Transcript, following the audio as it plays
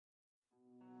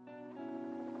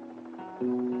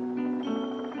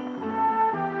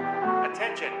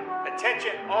Attention,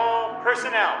 attention all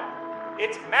personnel.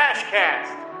 It's MASHcast.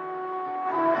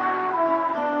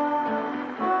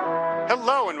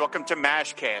 Hello and welcome to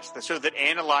MASHcast, the show that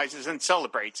analyzes and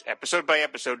celebrates, episode by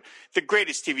episode, the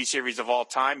greatest TV series of all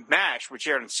time, MASH, which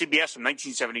aired on CBS from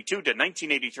 1972 to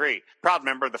 1983. Proud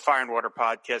member of the Fire and Water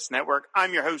Podcast Network.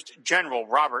 I'm your host, General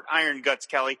Robert Iron Guts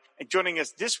Kelly, and joining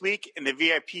us this week in the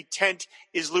VIP tent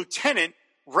is Lieutenant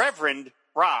Reverend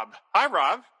Rob. Hi,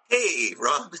 Rob. Hey,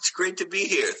 Rob. It's great to be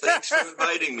here. Thanks for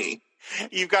inviting me.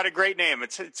 You've got a great name.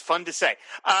 It's fun to say.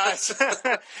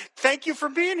 Thank you for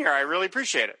being here. I really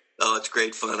appreciate it. Oh, it's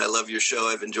great fun. I love your show.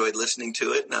 I've enjoyed listening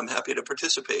to it, and I'm happy to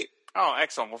participate. Oh,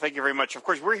 excellent. Well, thank you very much. Of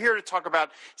course, we're here to talk about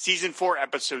Season 4,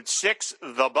 Episode 6,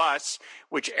 The Bus,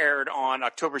 which aired on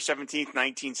October 17th,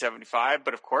 1975.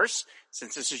 But, of course,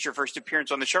 since this is your first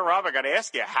appearance on the show, Rob, I got to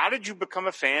ask you, how did you become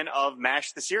a fan of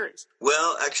MASH, the series?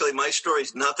 Well, actually, my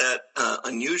story's not that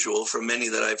unusual from many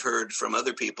that I've heard from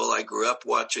other people. I grew up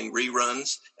watching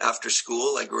reruns after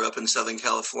school. I grew up in Southern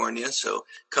California, so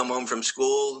come home from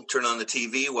school, turn on the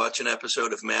TV, watch an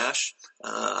episode of MASH.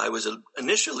 I was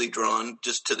initially drawn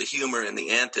just to the humor and the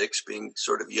antics, being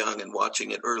sort of young and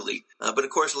watching it early. But, of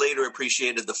course, later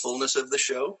appreciated the fullness of the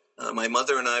show. My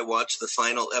mother and I watched the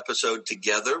final episode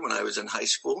together when I was in high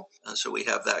school, so we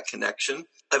have that connection.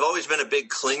 I've always been a big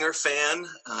Klinger fan.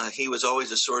 He was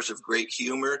always a source of great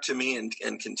humor to me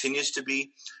and continues to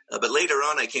be. But later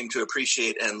on, I came to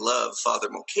appreciate and love Father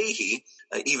Mulcahy,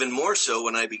 even more so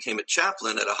when I became a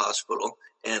chaplain at a hospital,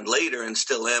 and later and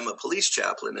still am a police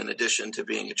chaplain in addition to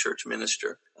being a church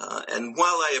minister. And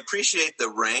while I appreciate the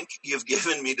rank you've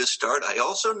given me to start, I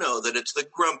also know that it's the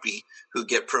grumpy who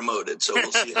get promoted, so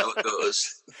we'll see how it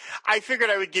goes. I figured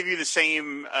I would give you the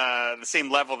same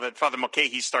level that Father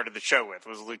Mulcahy started the show with,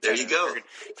 was lieutenant. There you go.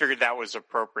 Figured that was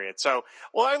appropriate. So,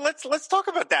 well, let's talk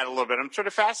about that a little bit. I'm sort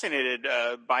of fascinated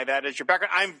by that as your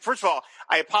background. First of all,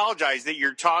 I apologize that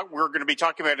we're going to be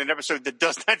talking about an episode that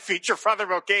does not feature Father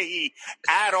Mulcahy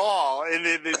at all in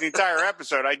the entire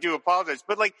episode. I do apologize.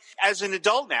 But as an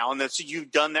adult now, and so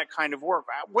you've done that kind of work,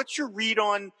 what's your read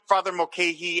on Father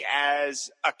Mulcahy as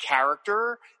a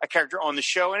character on the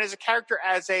show, and as a character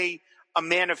as a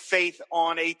man of faith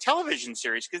on a television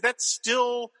series? Because that's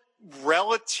still a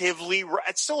relatively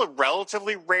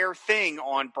rare thing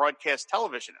on broadcast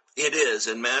television. It is,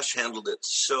 and MASH handled it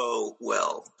so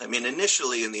well. I mean,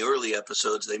 initially in the early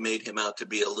episodes, they made him out to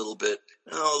be a little bit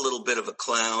of a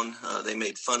clown. They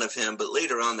made fun of him, but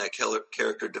later on that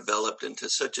character developed into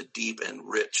such a deep and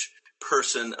rich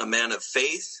person, a man of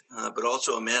faith, but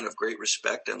also a man of great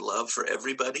respect and love for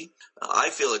everybody. I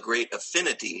feel a great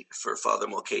affinity for Father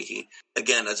Mulcahy.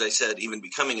 Again, as I said, even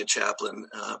becoming a chaplain,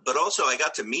 but also I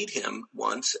got to meet him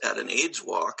once at an AIDS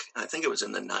walk. I think it was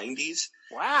in the 90s.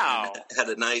 Wow. And had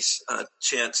a nice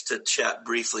chance to chat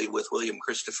briefly with William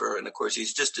Christopher. And of course,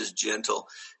 he's just as gentle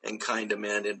and kind a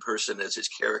man in person as his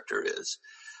character is.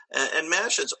 And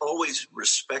MASH has always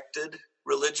respected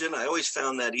religion. I always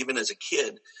found that even as a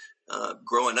kid,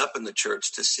 growing up in the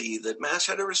church, to see that MASH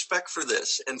had a respect for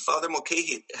this. And Father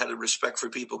Mulcahy had a respect for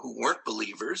people who weren't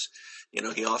believers. You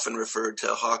know, he often referred to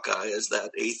Hawkeye as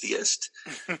that atheist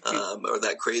or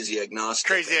that crazy agnostic.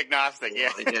 Crazy agnostic,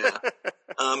 yeah. Yeah.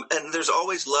 And there's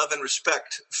always love and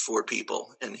respect for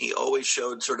people. And he always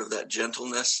showed sort of that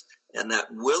gentleness and that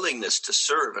willingness to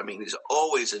serve. I mean, he's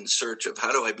always in search of,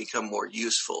 how do I become more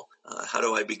useful? How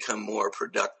do I become more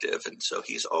productive? And so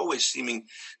he's always seeming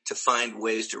to find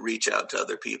ways to reach out to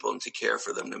other people and to care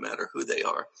for them no matter who they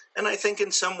are. And I think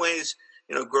in some ways,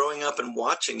 you know, growing up and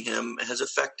watching him has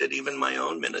affected even my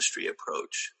own ministry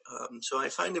approach. So I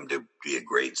find him to be a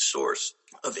great source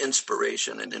of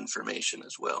inspiration and information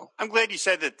as well. I'm glad you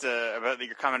said that about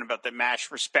your comment about that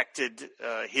MASH respected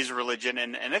his religion,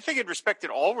 and I think it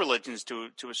respected all religions to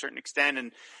a certain extent,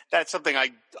 and that's something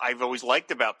I've always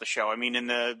liked about the show. I mean, in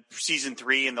the season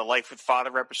 3, in the Life with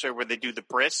Father episode where they do the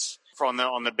bris on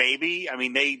the baby, I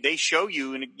mean they show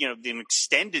you an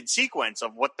extended sequence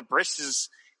of what the bris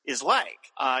is like.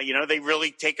 They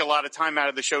really take a lot of time out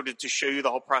of the show to show you the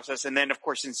whole process. And then, of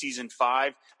course, in season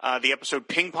 5, the episode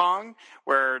Ping Pong,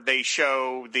 where they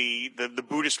show the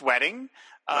Buddhist wedding.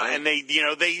 Right. And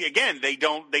they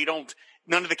don't,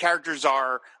 none of the characters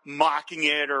are mocking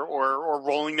it or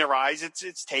rolling their eyes.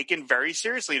 It's taken very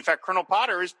seriously. In fact, Colonel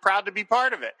Potter is proud to be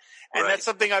part of it. And That's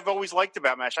something I've always liked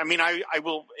about MASH. I mean, I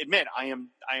will admit, I am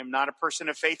not a person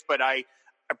of faith, but I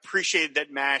appreciate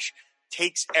that MASH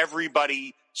takes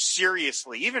everybody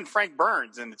seriously, even Frank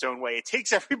Burns in its own way. It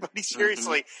takes everybody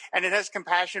seriously, and it has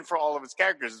compassion for all of its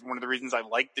characters. It's one of the reasons I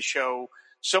like the show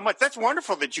so much. That's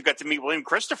wonderful that you got to meet William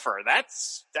Christopher.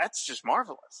 That's just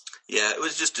marvelous. Yeah, it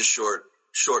was just a short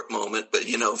short moment, but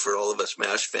for all of us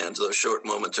MASH fans, those short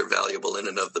moments are valuable in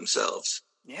and of themselves.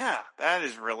 Yeah, that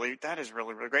is really,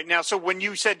 really great. Now, so when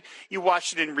you said you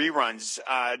watched it in reruns,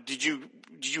 did you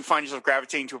find yourself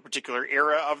gravitating to a particular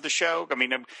era of the show? I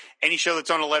mean, any show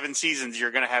that's on 11 seasons,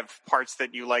 you're going to have parts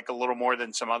that you like a little more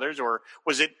than some others, or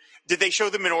did they show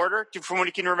them in order from what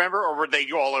you can remember, or were they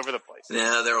all over the place?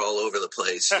 Yeah, they're all over the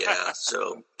place. Yeah.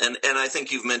 So, and I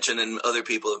think you've mentioned, and other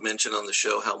people have mentioned on the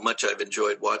show, how much I've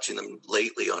enjoyed watching them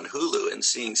lately on Hulu and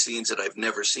seeing scenes that I've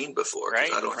never seen before,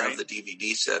 because I don't have the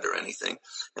DVD set or anything.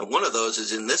 And one of those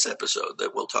is in this episode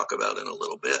that we'll talk about in a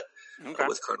little bit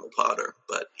with Colonel Potter.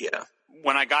 But yeah.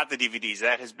 When I got the DVDs,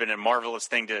 that has been a marvelous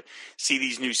thing to see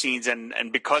these new scenes. And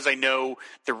because I know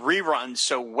the reruns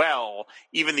so well,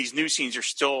 even these new scenes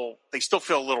still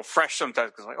feel a little fresh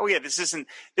sometimes. Because oh yeah, this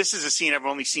is a scene I've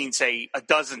only seen, say, a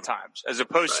dozen times, as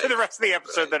opposed to the rest of the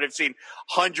episode that I've seen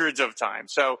hundreds of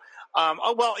times. So,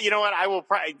 well, you know what? I will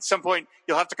probably, at some point,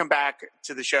 you'll have to come back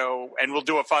to the show and we'll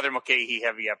do a Father Mulcahy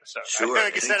heavy episode. Sure.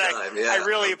 Like I said, I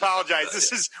really apologize.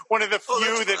 This is one of the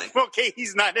few that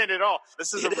Mulcahy's not in at all.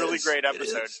 This is a really great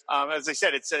episode. As I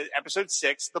said, it's episode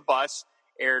 6, The Bus,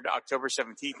 aired October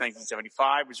 17th,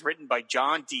 1975, was written by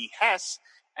John D. Hess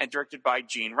and directed by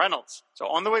Gene Reynolds. So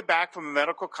on the way back from a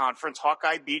medical conference,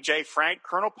 Hawkeye, BJ, Frank,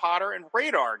 Colonel Potter, and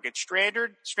Radar get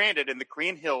stranded in the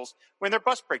Korean hills when their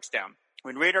bus breaks down.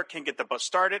 When Radar can get the bus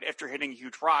started after hitting a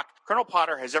huge rock, Colonel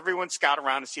Potter has everyone scout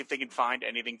around to see if they can find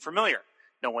anything familiar.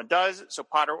 No one does, so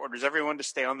Potter orders everyone to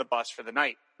stay on the bus for the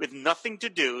night. With nothing to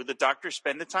do, the doctors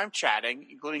spend the time chatting,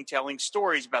 including telling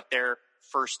stories about their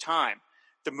first time.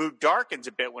 The mood darkens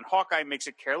a bit when Hawkeye makes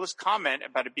a careless comment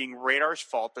about it being Radar's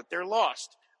fault that they're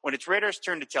lost. When it's Radar's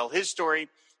turn to tell his story,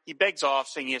 he begs off,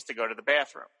 saying he has to go to the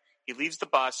bathroom. He leaves the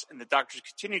bus, and the doctors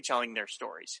continue telling their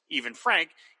stories. Even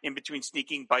Frank, in between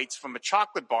sneaking bites from a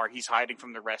chocolate bar he's hiding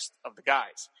from the rest of the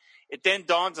guys. It then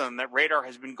dawns on them that Radar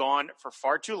has been gone for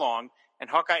far too long,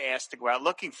 and Hawkeye asks to go out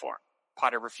looking for him.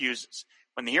 Potter refuses.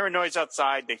 When they hear a noise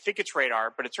outside, they think it's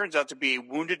Radar, but it turns out to be a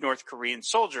wounded North Korean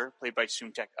soldier, played by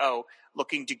Soon-Taek Oh,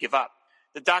 looking to give up.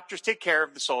 The doctors take care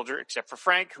of the soldier, except for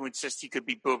Frank, who insists he could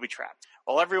be booby-trapped.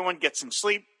 While everyone gets some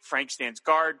sleep, Frank stands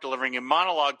guard, delivering a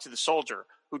monologue to the soldier,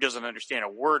 who doesn't understand a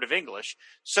word of English,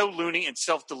 so loony and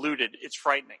self-deluded it's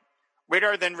frightening.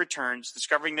 Radar then returns,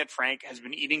 discovering that Frank has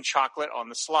been eating chocolate on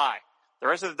the sly. The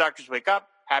rest of the doctors wake up,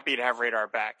 happy to have Radar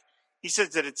back. He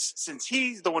says that since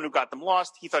he's the one who got them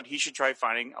lost, he thought he should try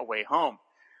finding a way home.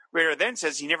 Radar then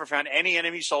says he never found any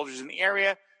enemy soldiers in the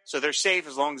area, so they're safe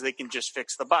as long as they can just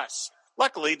fix the bus.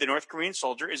 Luckily, the North Korean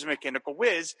soldier is a mechanical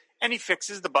whiz, and he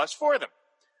fixes the bus for them.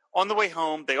 On the way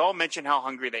home, they all mention how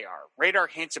hungry they are. Radar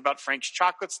hints about Frank's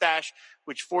chocolate stash,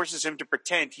 which forces him to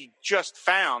pretend he just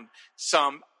found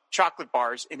some chocolate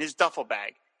bars in his duffel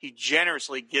bag. He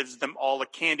generously gives them all a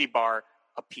candy bar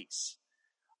apiece.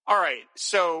 All right,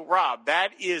 so Rob, that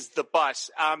is The Bus.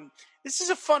 This is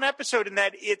a fun episode in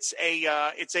that it's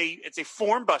a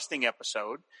form busting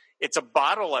episode. It's a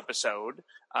bottle episode,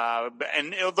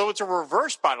 and although it's a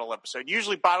reverse bottle episode,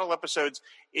 usually bottle episodes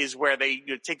is where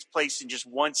it takes place in just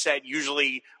one set,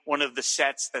 usually one of the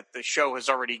sets that the show has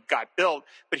already got built.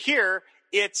 But here,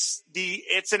 it's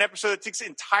an episode that takes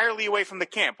entirely away from the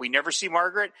camp. We never see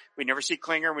Margaret, we never see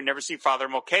Klinger, we never see Father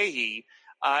Mulcahy,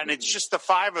 and it's just the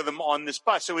 5 of them on this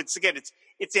bus. So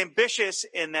it's ambitious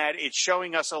in that it's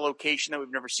showing us a location that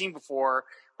we've never seen before.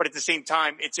 But at the same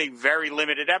time, it's a very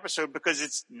limited episode because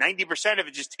it's 90% of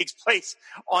it just takes place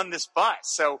on this bus.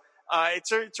 So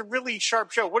it's a really sharp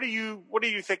show. What do you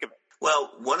think of it?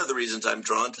 Well, one of the reasons I'm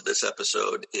drawn to this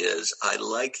episode is I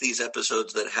like these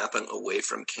episodes that happen away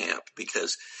from camp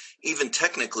because even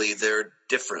technically they're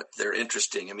different. They're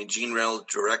interesting. I mean, Gene Reynolds'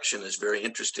 direction is very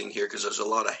interesting here because there's a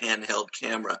lot of handheld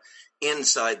camera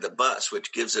inside the bus,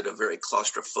 which gives it a very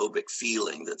claustrophobic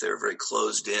feeling that they're very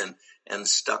closed in and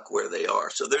stuck where they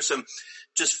are. So there's some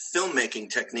just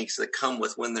filmmaking techniques that come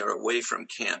with when they're away from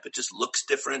camp. It just looks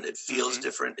different. It feels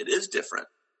different. It is different.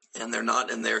 And they're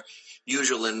not in their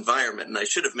usual environment. And I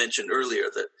should have mentioned earlier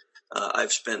that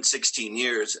I've spent 16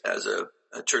 years as a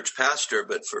church pastor,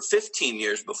 but for 15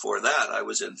 years before that, I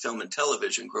was in film and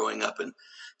television growing up in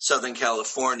Southern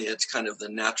California. It's kind of the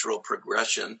natural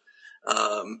progression.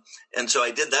 And so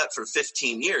I did that for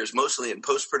 15 years, mostly in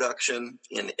post-production,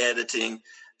 in editing,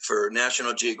 for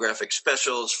National Geographic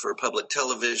specials, for public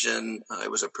television. I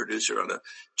was a producer on a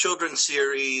children's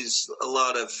series, a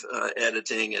lot of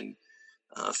editing and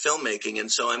filmmaking. And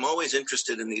so I'm always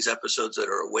interested in these episodes that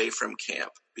are away from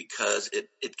camp because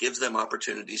it gives them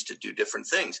opportunities to do different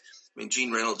things. I mean,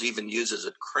 Gene Reynolds even uses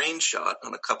a crane shot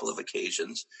on a couple of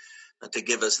occasions to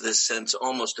give us this sense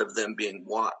almost of them being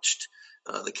watched.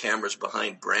 The camera's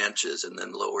behind branches and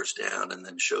then lowers down and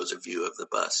then shows a view of the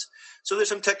bus. So there's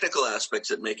some technical aspects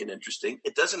that make it interesting.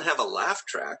 It doesn't have a laugh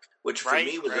track, which for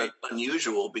me was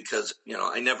unusual because,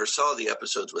 I never saw the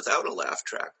episodes without a laugh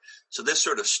track. So this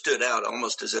sort of stood out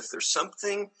almost as if there's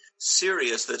something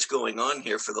serious that's going on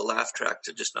here for the laugh track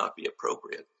to just not be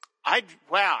appropriate. I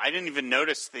didn't even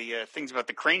notice the things about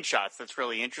the crane shots. That's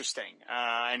really interesting.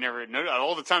 I never noticed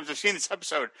all the times I've seen this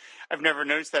episode. I've never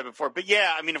noticed that before. But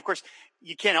yeah, I mean, of course,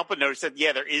 you can't help but notice that.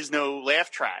 Yeah, there is no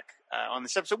laugh track on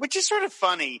this episode, which is sort of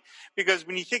funny because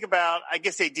when you think about, I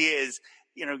guess the idea is,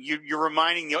 you're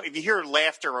reminding if you hear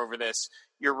laughter over this,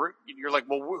 you're like,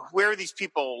 well, where are these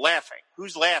people laughing?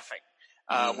 Who's laughing?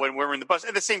 When we're in the bus.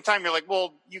 At the same time, you're like,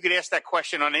 well, you could ask that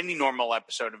question on any normal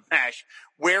episode of MASH.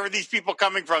 Where are these people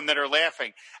coming from that are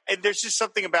laughing? And there's just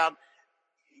something about,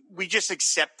 we just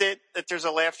accept it that there's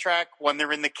a laugh track when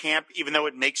they're in the camp, even though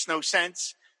it makes no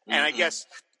sense. Mm-hmm. And I guess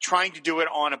trying to do it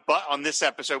on this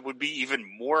episode would be even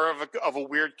more of a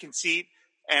weird conceit.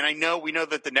 And we know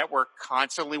that the network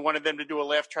constantly wanted them to do a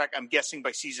laugh track. I'm guessing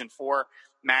by season 4,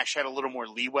 MASH had a little more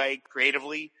leeway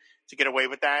creatively to get away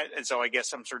with that. And so I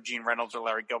guess I'm sure Gene Reynolds or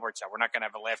Larry Gilbert said, we're not going to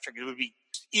have a laugh track. It would be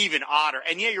even odder.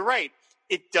 And yeah, you're right.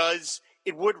 It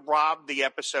would rob the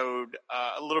episode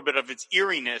a little bit of its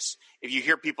eeriness if you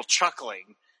hear people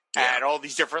chuckling at all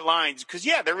these different lines. Because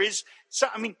there is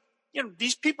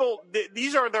these people,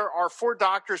 these are our 4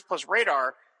 doctors plus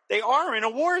Radar. They are in a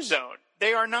war zone.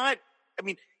 They are not,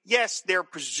 yes, they're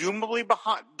presumably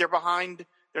behind. They're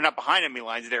not behind enemy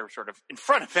lines. They're sort of in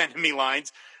front of enemy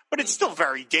lines. But it's still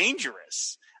very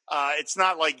dangerous. It's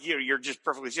not like you're just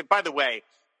perfectly safe. By the way,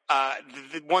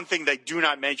 the one thing they do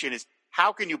not mention is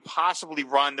how can you possibly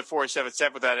run the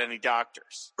 477 without any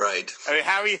doctors? Right.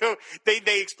 How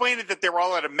they explained it that they were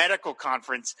all at a medical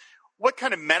conference. What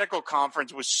kind of medical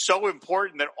conference was so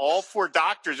important that all 4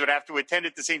 doctors would have to attend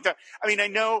at the same time? I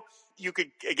know you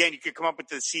could come up with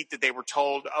the deceit that they were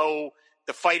told,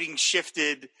 the fighting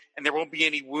shifted and there won't be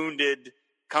any wounded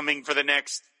coming for the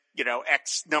next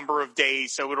X number of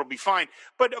days, so it'll be fine.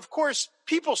 But of course,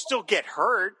 people still get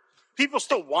hurt. People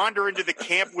still wander into the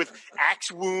camp with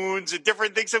axe wounds and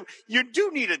different things. So you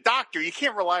do need a doctor. You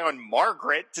can't rely on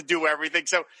Margaret to do everything.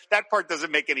 So that part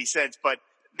doesn't make any sense. But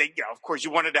of course,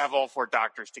 you wanted to have all 4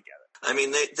 doctors together.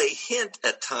 They hint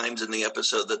at times in the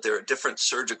episode that there are different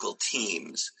surgical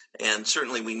teams, and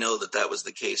certainly we know that was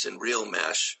the case in real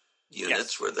MASH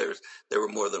units where there were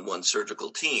more than one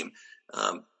surgical team.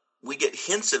 We get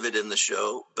hints of it in the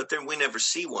show, but then we never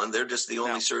see one. They're just the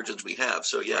only surgeons we have.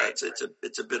 So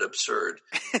it's a bit absurd.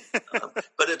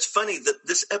 But it's funny that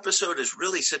this episode is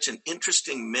really such an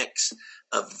interesting mix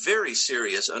of very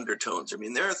serious undertones.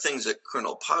 There are things that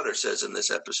Colonel Potter says in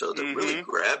this episode that really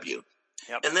grab you.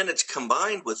 Yep. And then it's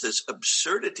combined with this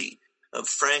absurdity of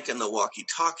Frank and the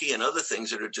walkie-talkie and other things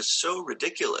that are just so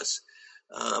ridiculous.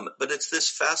 But it's this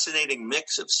fascinating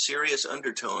mix of serious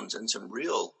undertones and some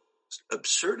real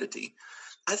absurdity.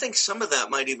 I think some of that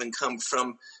might even come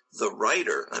from the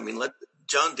writer.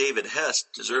 John David Hess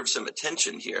deserves some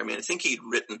attention here. I think he'd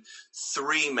written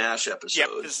 3 MASH episodes. Yep,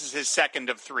 this is his second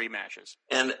of 3 MASHes.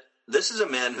 And this is a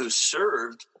man who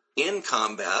served in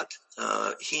combat.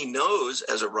 He knows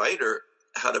as a writer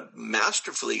how to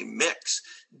masterfully mix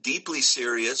deeply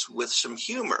serious with some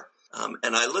humor.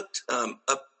 And I looked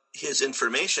up his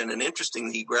information, and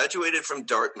interesting, he graduated from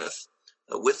Dartmouth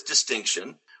with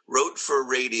distinction, wrote for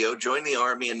radio, joined the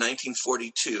Army in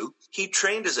 1942. He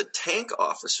trained as a tank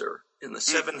officer in the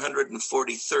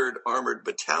 743rd Armored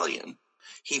Battalion.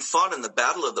 He fought in the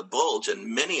Battle of the Bulge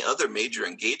and many other major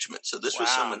engagements. So this was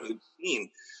someone who'd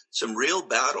seen some real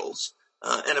battles.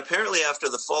 And apparently after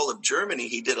the fall of Germany,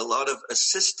 he did a lot of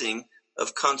assisting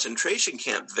of concentration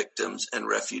camp victims and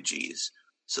refugees.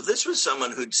 So this was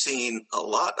someone who'd seen a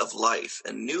lot of life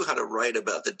and knew how to write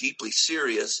about the deeply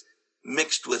serious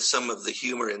mixed with some of the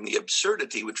humor and the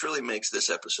absurdity, which really makes this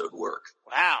episode work.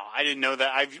 Wow, I didn't know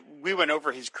that. We went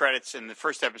over his credits in the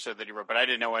first episode that he wrote, but I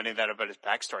didn't know any of that about his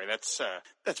backstory.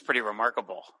 That's pretty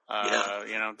remarkable.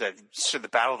 The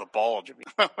Battle of the Bulge.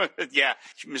 Yeah,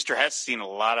 Mr. Hess seen a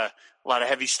lot of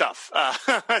heavy stuff.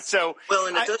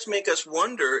 It does make us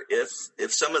wonder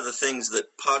if some of the things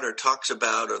that Potter talks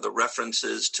about or the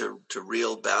references to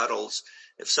real battles,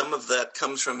 if some of that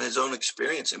comes from his own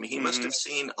experience. He must have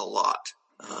seen a lot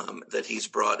that he's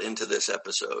brought into this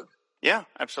episode. Yeah,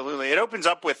 absolutely. It opens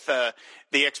up with the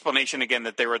explanation again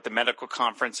that they were at the medical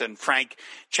conference, and Frank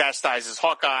chastises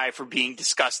Hawkeye for being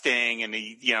disgusting, and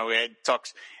it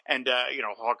talks, and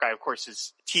Hawkeye, of course,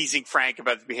 is teasing Frank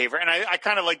about his behavior. And I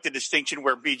kind of like the distinction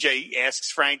where BJ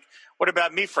asks Frank, what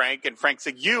about me, Frank? And Frank's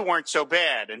like, you weren't so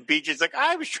bad. And BJ's like,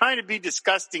 I was trying to be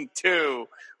disgusting too,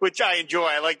 which I enjoy.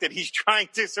 I like that he's trying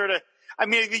to sort of, I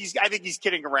mean, I think he's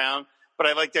kidding around, but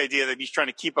I like the idea that he's trying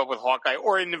to keep up with Hawkeye,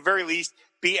 or in the very least,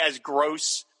 be as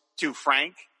gross to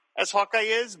Frank as Hawkeye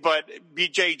is. But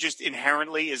BJ just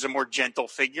inherently is a more gentle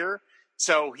figure.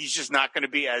 So he's just not going to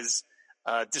be as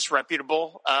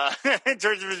disreputable in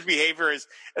terms of his behavior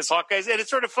as Hawkeye's. And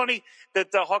it's sort of funny that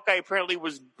Hawkeye apparently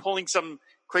was pulling some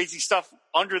crazy stuff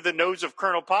under the nose of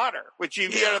Colonel Potter, which you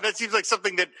know, that seems like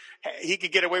something that he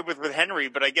could get away with Henry.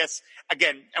 But I guess,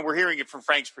 again, and we're hearing it from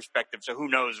Frank's perspective, so who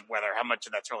knows how much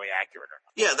of that's really accurate or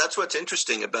not. Yeah, that's what's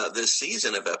interesting about this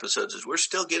season of episodes is we're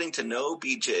still getting to know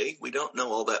BJ. We don't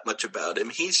know all that much about him.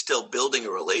 He's still building a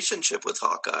relationship with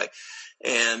Hawkeye.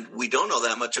 And we don't know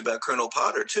that much about Colonel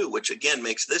Potter, too, which, again,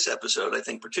 makes this episode, I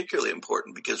think, particularly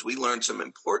important because we learned some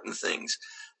important things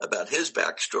about his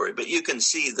backstory. But you can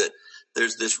see that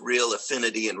there's this real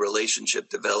affinity and relationship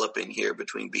developing here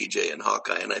between BJ and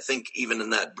Hawkeye. And I think even in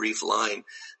that brief line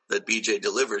that BJ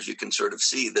delivers, you can sort of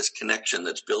see this connection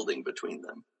that's building between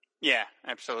them. Yeah,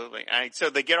 absolutely. So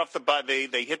they get off the bus,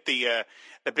 they hit the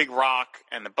big rock,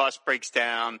 and the bus breaks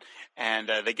down, and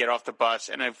they get off the bus.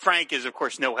 And Frank is, of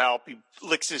course, no help. He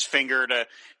licks his finger to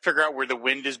figure out where the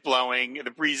wind is blowing.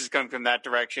 The breeze is coming from that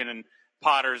direction, and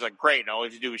Potter's like, great, and all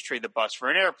you have to do is trade the bus for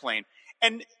an airplane.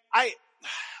 And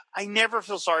I never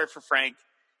feel sorry for Frank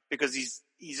because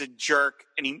he's a jerk,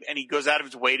 and he goes out of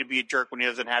his way to be a jerk when he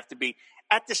doesn't have to be.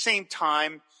 At the same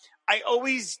time, I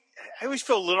always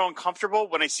feel a little uncomfortable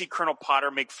when I see Colonel Potter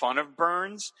make fun of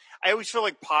Burns. I always feel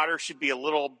like Potter should be a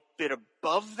little bit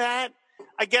above that,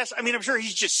 I guess. I mean, I'm sure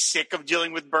he's just sick of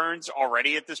dealing with Burns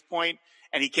already at this point,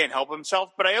 and he can't help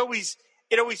himself. But it always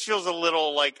feels a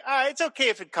little like, it's okay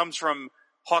if it comes from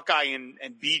Hawkeye and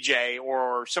BJ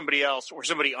or somebody else or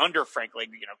somebody under Frank, like,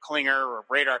 Klinger or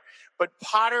Radar. But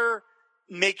Potter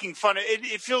making fun of it,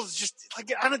 it feels just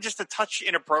like, I don't know, just a touch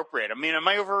inappropriate. I mean,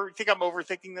 think I'm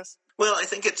overthinking this? Well, I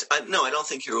think no, I don't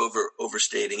think you're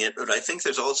overstating it, but I think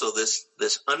there's also this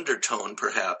undertone,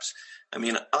 perhaps. I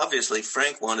mean, obviously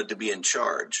Frank wanted to be in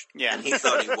charge, and he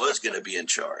thought he was going to be in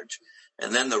charge.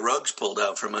 And then the rug's pulled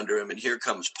out from under him, and here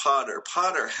comes Potter.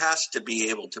 Potter has to be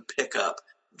able to pick up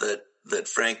that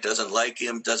Frank doesn't like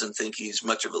him, doesn't think he's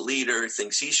much of a leader,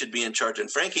 thinks he should be in charge.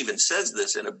 And Frank even says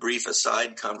this in a brief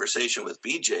aside conversation with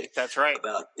BJ. That's right.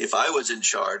 About, if I was in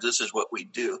charge, this is what we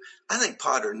do. I think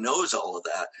Potter knows all of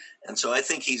that. And so I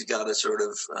think he's got to sort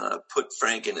of put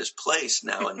Frank in his place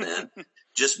now and then,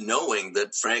 just knowing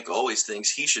that Frank always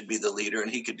thinks he should be the leader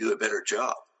and he could do a better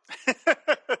job.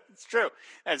 It's true.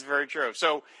 That's very true.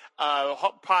 So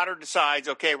Potter decides,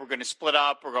 okay, we're going to split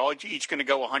up. We're all each going to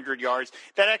go 100 yards.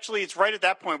 That actually, it's right at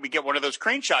that point we get one of those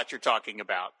crane shots you're talking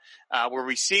about, where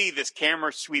we see this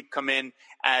camera sweep come in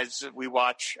as we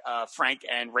watch Frank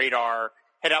and Radar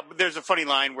head out. There's a funny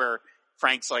line where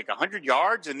Frank's like 100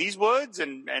 yards in these woods,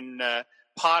 and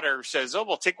Potter says,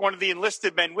 we'll take one of the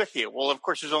enlisted men with you. Well, of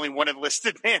course, there's only one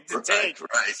enlisted man to take.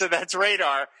 Right. So that's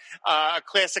Radar, a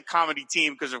classic comedy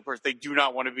team, because, of course, they do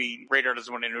not want to be – Radar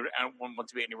doesn't want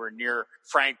to be anywhere near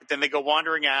Frank. But then they go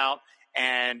wandering out,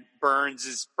 and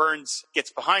Burns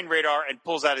gets behind Radar and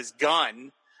pulls out his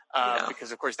gun.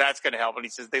 Because, of course, that's going to help. And he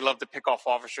says they love to pick off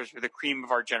officers. We're the cream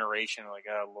of our generation. I'm like,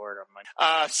 oh, Lord.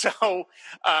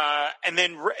 And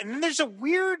then there's a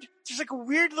weird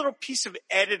little piece of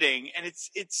editing. And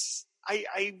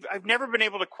I've never been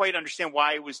able to quite understand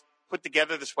why it was put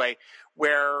together this way,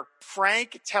 where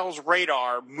Frank tells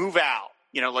Radar, move out,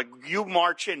 like you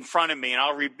march in front of me and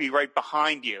I'll be right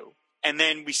behind you. And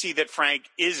then we see that Frank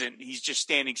isn't. He's just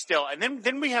standing still. And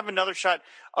then we have another shot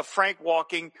of Frank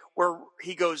walking where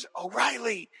he goes,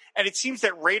 O'Reilly. And it seems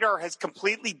that Radar has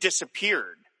completely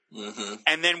disappeared. Mm-hmm.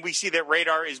 And then we see that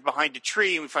Radar is behind a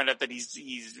tree, and we find out that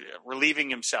he's relieving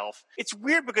himself. It's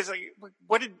weird because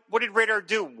what did Radar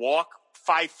do? Walk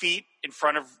 5 feet in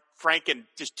front of Frank and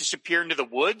just disappear into the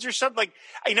woods or something? Like,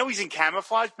 I know he's in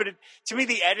camouflage, but to me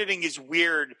the editing is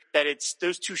weird that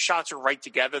those two shots are right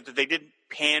together, that they didn't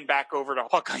pan back over to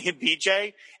Hawkeye and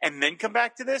BJ and then come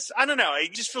back to this. I don't know.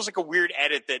 It just feels like a weird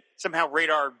edit that somehow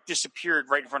Radar disappeared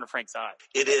right in front of Frank's eye.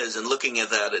 It is, and looking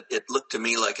at that, it looked to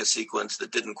me like a sequence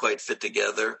that didn't quite fit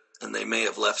together, and they may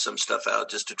have left some stuff out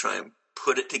just to try and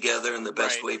put it together in the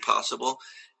best way possible.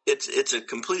 It's a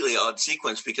completely odd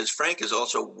sequence because Frank is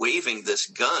also waving this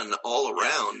gun all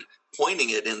around, pointing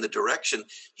it in the direction.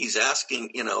 He's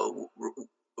asking,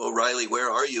 O'Reilly, where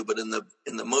are you? But in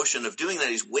the motion of doing that,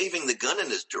 he's waving the gun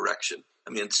in his direction. I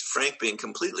mean, it's Frank being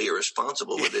completely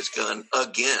irresponsible with his gun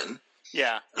again.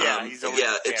 Yeah, he's always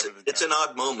it's an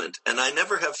odd moment, and I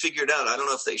never have figured out. I don't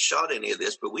know if they shot any of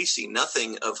this, but we see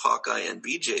nothing of Hawkeye and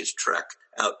BJ's trek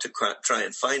out to try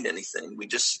and find anything. We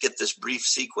just get this brief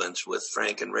sequence with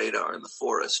Frank and Radar in the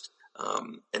forest,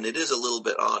 and it is a little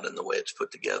bit odd in the way it's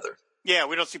put together. Yeah,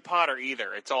 we don't see Potter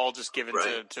either. It's all just given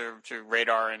to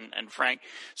Radar and Frank.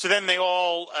 So then they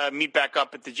all meet back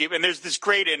up at the Jeep, and there's this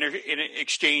great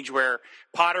exchange where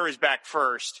Potter is back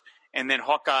first. And then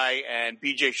Hawkeye and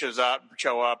BJ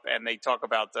show up, and they talk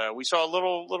about we saw a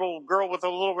little girl with a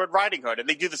little Red Riding Hood, and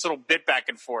they do this little bit back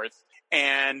and forth,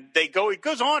 and it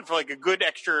goes on for like a good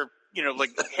extra,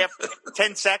 like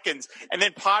 10 seconds, and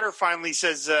then Potter finally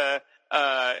says,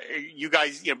 "You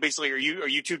guys, basically, are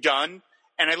you two done?"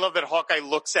 And I love that Hawkeye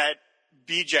looks at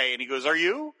BJ and he goes, "Are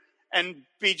you?" And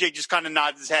BJ just kind of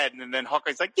nods his head, and then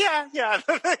Hawkeye's like, yeah.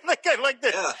 Like, I like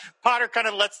this. Yeah. Potter kind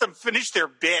of lets them finish their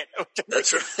bit.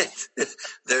 That's right.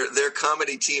 Their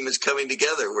comedy team is coming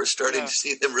together. We're starting to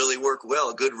see them really work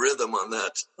well. Good rhythm on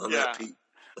that piece.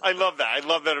 I love that. I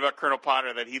love that about Colonel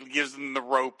Potter, that he gives them the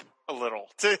rope a little.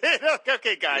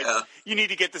 Okay, guys, you need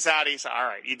to get this out. He's all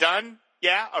right. You done?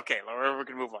 Yeah? Okay, we're going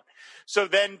to move on. So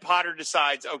then Potter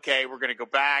decides, okay, we're going to go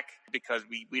back because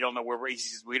we don't know where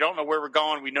we don't know where we're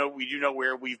going. We do know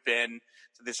where we've been.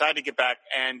 So they decide to get back.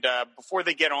 And before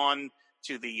they get on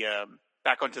to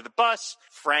back onto the bus,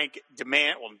 Frank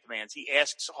he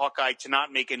asks Hawkeye to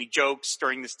not make any jokes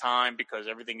during this time because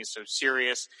everything is so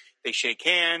serious. They shake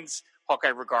hands. Hawkeye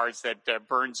regards that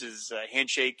Burns'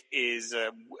 handshake is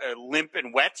limp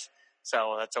and wet.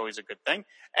 So that's always a good thing.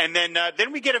 And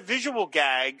then we get a visual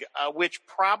gag, which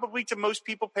probably to most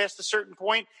people past a certain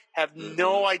point have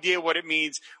no idea what it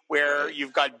means, where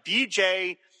you've got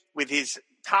BJ with his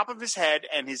top of his head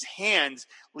and his hands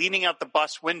leaning out the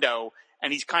bus window,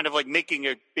 and he's kind of like making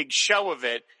a big show of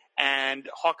it. And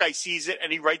Hawkeye sees it,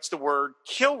 and he writes the word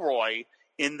Kilroy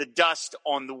in the dust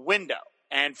on the window.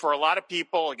 And for a lot of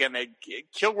people, again,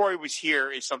 Kilroy was here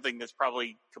is something that's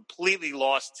probably completely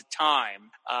lost to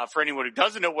time. For anyone who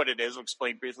doesn't know what it is, I'll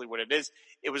explain briefly what it is.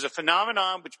 It was a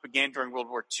phenomenon which began during World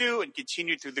War II and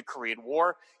continued through the Korean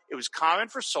War. It was common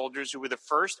for soldiers who were the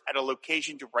first at a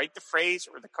location to write the phrase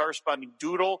or the corresponding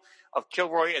doodle of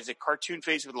Kilroy as a cartoon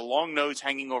face with a long nose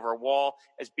hanging over a wall,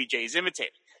 as BJ is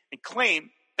imitated, and claim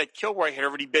that Kilroy had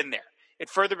already been there. It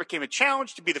further became a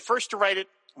challenge to be the first to write it,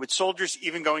 with soldiers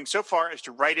even going so far as to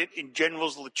write it in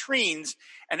generals' latrines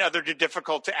and other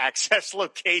difficult-to-access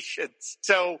locations.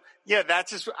 So, yeah,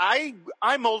 that's just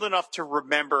I'm old enough to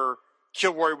remember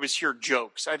Kilroy was here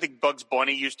jokes. I think Bugs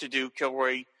Bunny used to do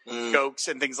Kilroy jokes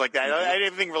and things like that.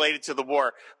 Everything related to the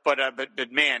war. But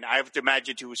man, I have to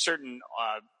imagine to a certain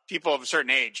people of a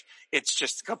certain age, it's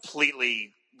just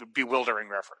completely bewildering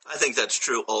reference. I think that's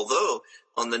true. Although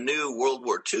on the new World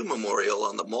War II memorial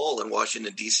on the Mall in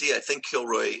Washington, D.C., I think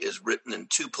Kilroy is written in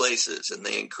two places, and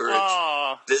they encourage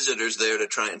visitors there to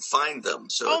try and find them.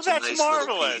 So it's that's a nice marvelous.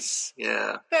 Little piece.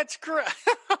 Yeah. That's great.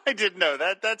 I didn't know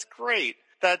that. That's great.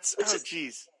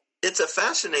 Geez. It's a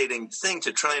fascinating thing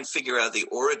to try and figure out the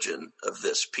origin of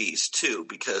this piece, too,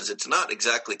 because it's not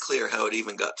exactly clear how it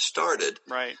even got started.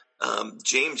 Right.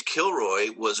 James Kilroy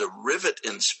was a rivet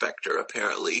inspector,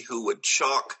 apparently, who would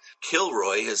chalk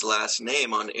Kilroy, his last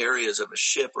name, on areas of a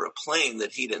ship or a plane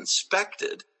that he'd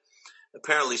inspected.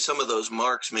 Apparently, some of those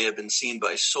marks may have been seen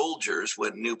by soldiers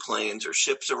when new planes or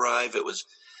ships arrive. It was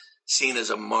seen as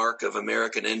a mark of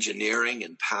American engineering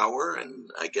and power,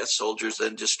 and I guess soldiers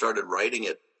then just started writing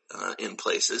it in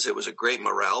places. It was a great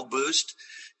morale boost,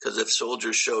 because if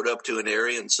soldiers showed up to an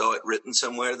area and saw it written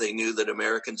somewhere, they knew that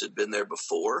Americans had been there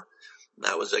before. And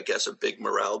that was, I guess, a big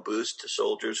morale boost to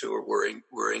soldiers who were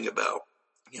worrying about,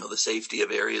 the safety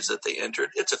of areas that they entered.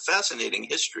 It's a fascinating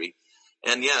history.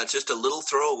 And yeah, it's just a little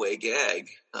throwaway gag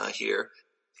here.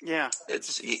 Yeah.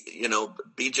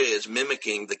 BJ is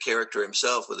mimicking the character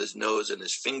himself with his nose and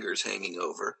his fingers hanging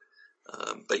over.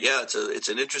 But yeah, it's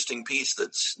an interesting piece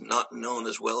that's not known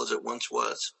as well as it once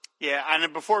was. Yeah,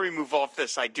 and before we move off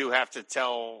this, I do have to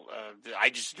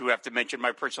mention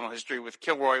my personal history with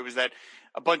Kilroy. Was that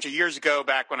a bunch of years ago,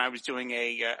 back when I was doing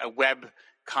a web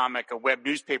comic, a web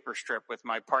newspaper strip with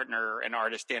my partner and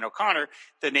artist Dan O'Connor.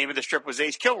 The name of the strip was A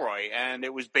S Kilroy, and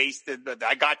it was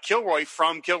I got Kilroy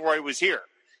from Kilroy Was Here,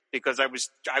 because I was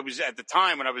at the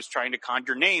time when I was trying to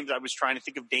conjure names, I was trying to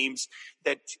think of names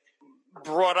that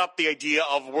brought up the idea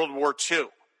of World War II.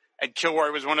 And Kilroy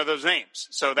was one of those names.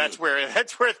 So that's where that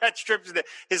strip,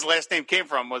 his last name came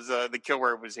from, was the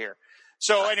Kilroy Was Here.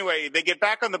 So anyway, they get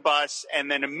back on the bus, and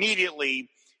then immediately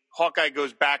Hawkeye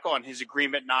goes back on his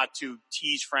agreement not to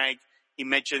tease Frank. He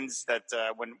mentions that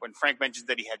when Frank mentions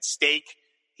that he had steak,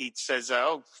 he says,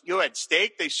 "Oh, you had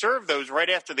steak? They serve those right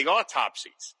after the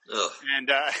autopsies." Ugh.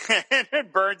 And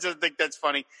and Burns doesn't think that's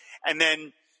funny. And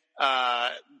then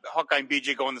Hawkeye and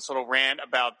BJ go on this little rant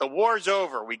about the war's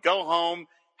over. We go home,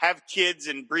 have kids,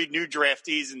 and breed new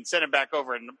draftees, and send them back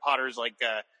over. And Potter's like,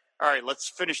 "All right, let's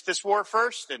finish this war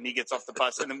first." And he gets off the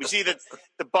bus, and then we see that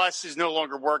the bus is no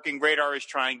longer working. Radar is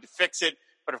trying to fix it.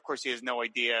 But of course, he has no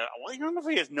idea. Well, I don't know if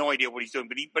he has no idea what he's doing,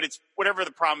 but it's whatever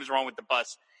the problem is wrong with the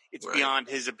bus. It's Right. beyond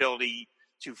his ability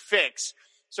to fix.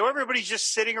 So everybody's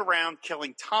just sitting around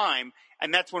killing time,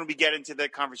 and that's when we get into the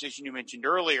conversation you mentioned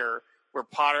earlier, where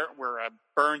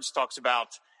Burns talks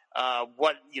about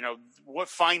what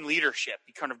fine leadership.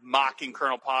 He kind of mocking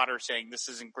Colonel Potter, saying this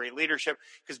isn't great leadership,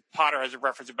 because Potter has a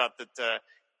reference about that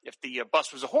if the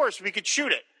bus was a horse, we could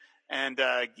shoot it, and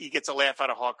he gets a laugh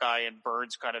out of Hawkeye, and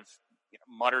Burns kind of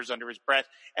mutters under his breath.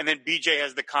 And then BJ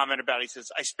has the comment about, he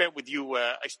says, I spent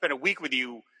a week with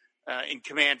you in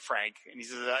command, Frank. And he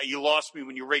says, you lost me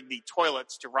when you rigged the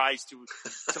toilets to rise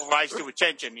to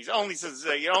attention. He only says,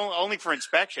 only for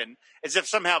inspection, as if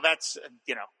somehow that's,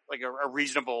 like a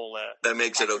reasonable. That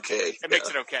makes it okay. It makes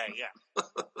it okay. Yeah.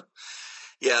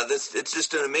 Yeah, it's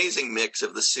just an amazing mix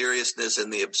of the seriousness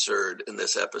and the absurd in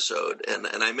this episode. And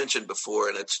I mentioned before,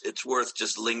 and it's worth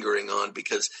just lingering on,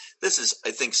 because this is, I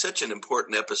think, such an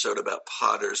important episode about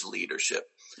Potter's leadership.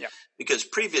 Yeah. Because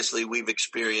previously we've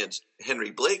experienced Henry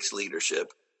Blake's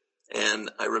leadership. And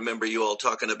I remember you all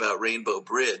talking about Rainbow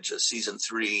Bridge, season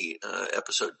 3,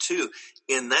 episode 2.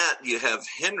 In that, you have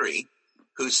Henry,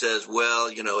 who says, well,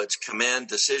 it's command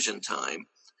decision time.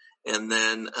 And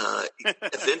then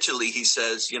eventually he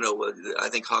says, I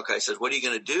think Hawkeye says, what are you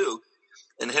going to do?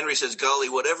 And Henry says, golly,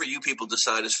 whatever you people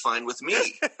decide is fine with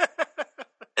me.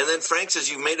 And then Frank says,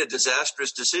 you've made a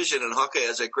disastrous decision. And Hawkeye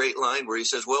has a great line where he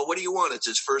says, well, what do you want? It's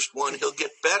his first one. He'll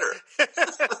get better.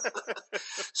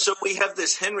 So we have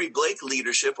this Henry Blake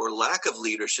leadership, or lack of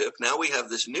leadership. Now we have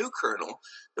this new colonel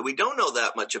that we don't know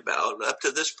that much about. Up to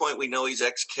this point, we know he's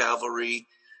ex-cavalry.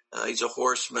 He's a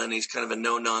horseman. He's kind of a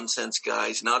no-nonsense guy.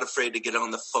 He's not afraid to get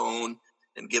on the phone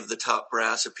and give the top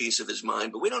brass a piece of his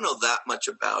mind, but we don't know that much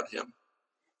about him.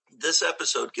 This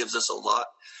episode gives us a lot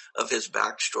of his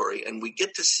backstory, and we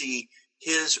get to see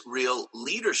his real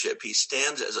leadership.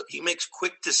 He makes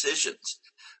quick decisions.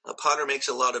 Potter makes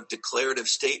a lot of declarative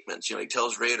statements. He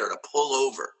tells Radar to pull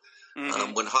over.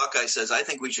 Mm-hmm. When Hawkeye says, I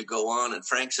think we should go on, and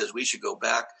Frank says we should go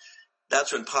back,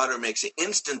 that's when Potter makes an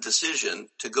instant decision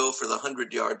to go for the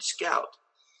 100-yard scout.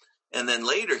 And then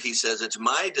later he says, it's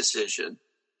my decision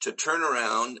to turn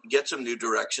around, get some new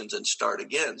directions, and start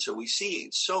again. So we see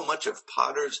so much of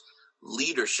Potter's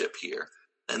leadership here.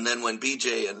 And then when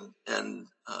BJ and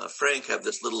Frank have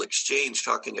this little exchange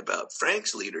talking about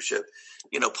Frank's leadership,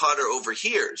 Potter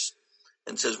overhears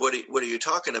and says, what are you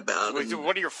talking about?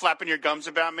 What are you flapping your gums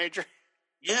about, Major?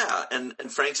 Yeah, and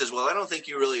Frank says, well, I don't think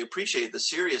you really appreciate the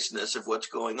seriousness of what's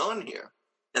going on here.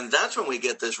 And that's when we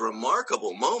get this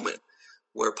remarkable moment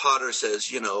where Potter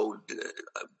says,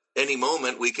 any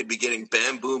moment we could be getting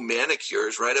bamboo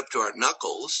manicures right up to our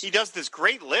knuckles. He does this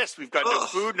great list. We've got no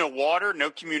food, no water, no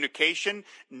communication.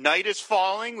 Night is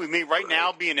falling. We may right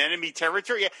now be in enemy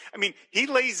territory. I mean, he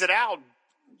lays it out,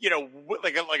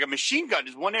 like a machine gun,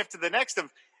 just one after the next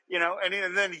of,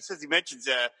 and then he mentions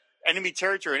enemy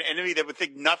territory, an enemy that would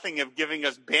think nothing of giving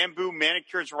us bamboo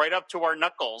manicures right up to our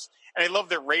knuckles. And I love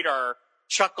that Radar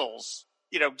chuckles,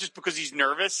 just because he's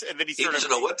nervous, and then he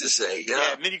doesn't know what to say.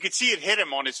 Yeah, and then you could see it hit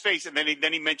him on his face, and then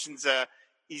he mentions they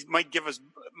might give us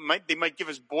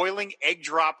boiling egg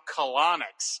drop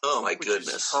colonics. Oh my goodness,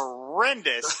 which is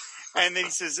horrendous. And then he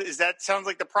says, "Is that sounds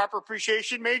like the proper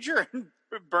appreciation, Major?" And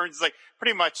Burns is like,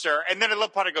 "Pretty much, sir." And then I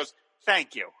love Potter goes,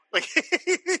 "Thank you." Like,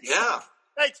 yeah.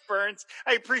 Thanks, Burns.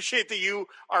 I appreciate that you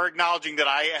are acknowledging that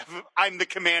I'm the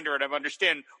commander and I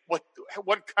understand what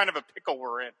kind of a pickle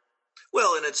we're in.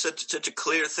 Well, and it's such a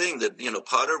clear thing that,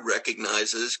 Potter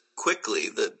recognizes quickly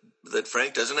that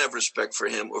Frank doesn't have respect for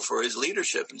him or for his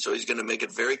leadership. And so he's going to make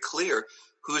it very clear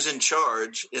who's in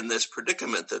charge in this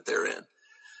predicament that they're in.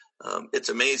 It's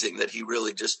amazing that he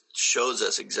really just shows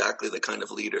us exactly the kind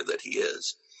of leader that he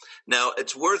is. Now,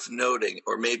 it's worth noting,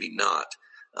 or maybe not,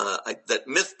 that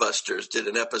Mythbusters did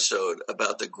an episode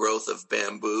about the growth of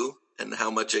bamboo and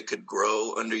how much it could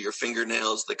grow under your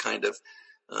fingernails, the kind of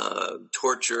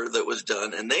torture that was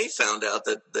done. And they found out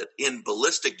that in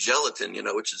ballistic gelatin,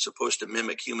 which is supposed to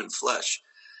mimic human flesh,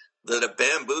 that a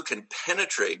bamboo can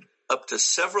penetrate up to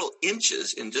several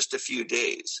inches in just a few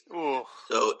days. Ooh.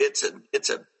 So it's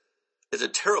a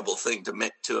terrible thing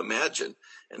to imagine.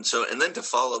 And then to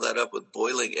follow that up with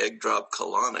boiling egg drop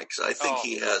colonics, I think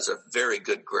he has a very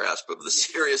good grasp of the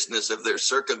seriousness of their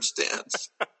circumstance.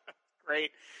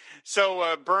 great.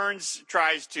 So Burns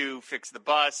tries to fix the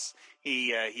bus.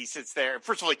 He sits there.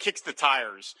 First of all, he kicks the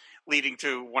tires, leading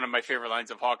to one of my favorite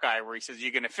lines of Hawkeye, where he says,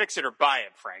 "You're going to fix it or buy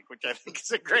it, Frank," which I think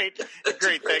is a great thing.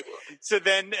 Line. So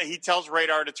then he tells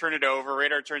Radar to turn it over.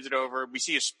 Radar turns it over. We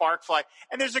see a spark fly,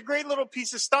 and there's a great little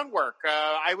piece of stunt work.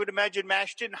 I would imagine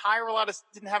MASH didn't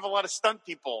have a lot of stunt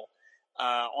people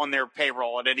on their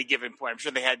payroll at any given point. I'm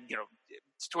sure they had,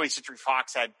 20th Century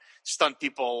Fox had stunt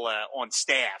people on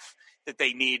staff that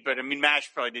they need, but I mean,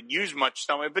 MASH probably didn't use much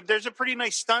stunt. But there's a pretty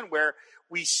nice stunt where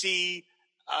we see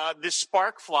this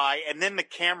spark fly, and then the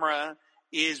camera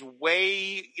is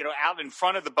way, out in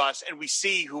front of the bus, and we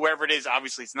see whoever it is.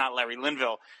 Obviously, it's not Larry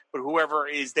Linville, but whoever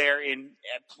is there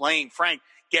playing Frank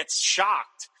gets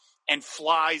shocked and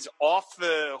flies off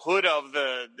the hood of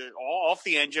off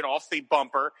the engine, off the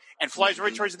bumper, and flies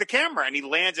right towards the camera. And he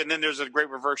lands, and then there's a great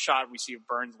reverse shot. We see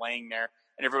Burns laying there,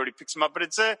 and everybody picks him up. But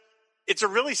it's a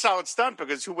really solid stunt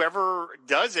because whoever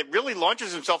does it really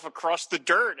launches himself across the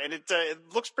dirt, and it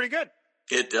looks pretty good.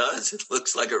 It does. It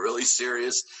looks like a really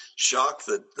serious shock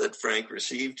that Frank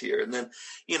received here. And then,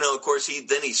 of course,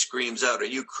 he screams out, "Are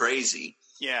you crazy?"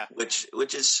 Yeah. Which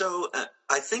is so,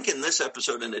 I think in this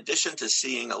episode, in addition to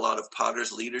seeing a lot of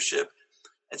Potter's leadership,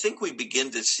 I think we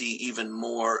begin to see even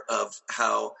more of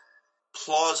how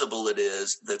plausible it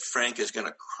is that Frank is going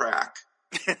to crack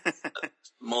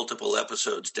multiple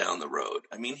episodes down the road.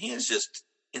 I mean, he is just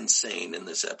insane in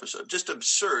this episode, just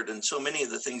absurd in so many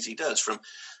of the things he does, from,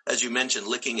 as you mentioned,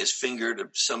 licking his finger to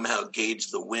somehow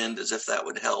gauge the wind as if that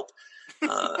would help,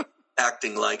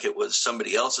 acting like it was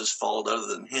somebody else's fault other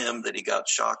than him that he got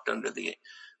shocked under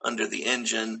the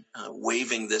engine,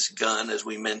 waving this gun, as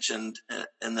we mentioned,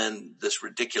 and then this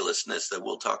ridiculousness that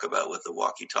we'll talk about with the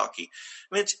walkie-talkie.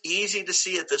 I mean, it's easy to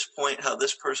see at this point how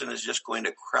this person is just going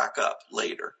to crack up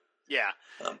later. Yeah.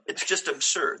 It's just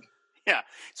absurd. Yeah.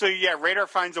 So, Radar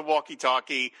finds a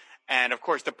walkie-talkie, and, of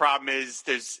course, the problem is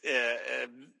there's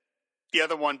the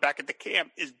other one back at the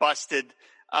camp is busted,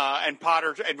 and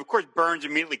Potter, and, of course, Burns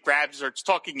immediately grabs, starts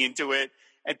talking into it,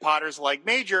 and Potter's like,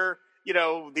 "Major,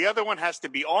 the other one has to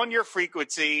be on your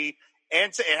frequency,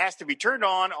 and it has to be turned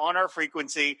on our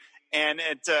frequency, and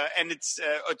it's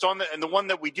on the one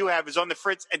that we do have is on the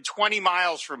fritz and 20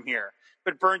 miles from here."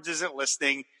 But Burns isn't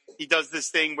listening. He does this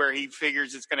thing where he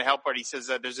figures it's going to help, but he says,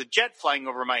 "There's a jet flying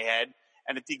over my head,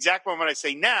 and at the exact moment I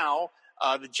say now,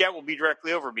 the jet will be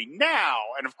directly over me now."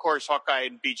 And of course, Hawkeye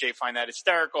and BJ find that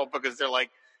hysterical because they're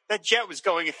like, "That jet was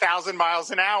going 1,000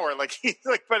 miles an hour. Like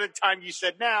by the time you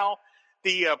said now,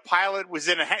 the pilot was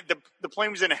in the plane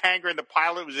was in a hangar and the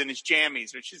pilot was in his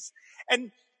jammies," which is,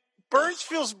 and Burns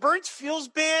feels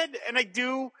bad, and I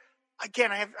do.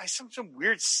 Again, I have some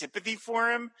weird sympathy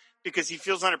for him because he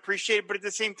feels unappreciated, but at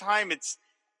the same time, at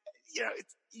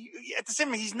the same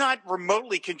time, he's not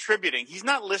remotely contributing. He's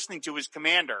not listening to his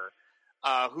commander,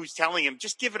 who's telling him,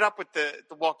 "Just give it up with the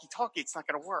walkie-talkie. It's not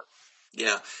going to work."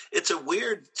 Yeah, it's a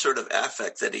weird sort of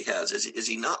affect that he has. Is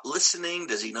he not listening?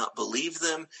 Does he not believe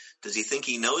them? Does he think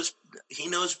he knows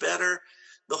better?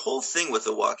 The whole thing with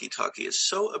the walkie-talkie is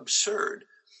so absurd.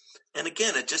 And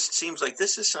again, it just seems like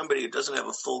this is somebody who doesn't have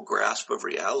a full grasp of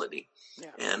reality.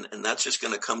 Yeah. And that's just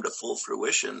going to come to full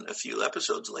fruition a few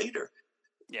episodes later.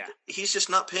 Yeah. He's just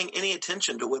not paying any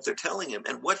attention to what they're telling him.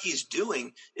 And what he's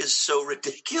doing is so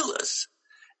ridiculous.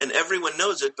 And everyone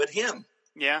knows it but him.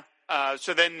 Yeah.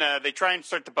 So then they try and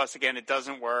start the bus again. It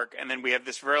doesn't work. And then we have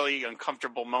this really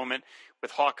uncomfortable moment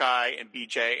with Hawkeye and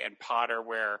BJ and Potter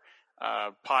where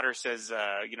Potter says,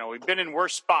 "We've been in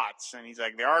worse spots." And he's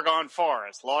like, "The Argonne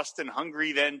Forest, lost and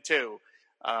hungry then too."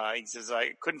 He says,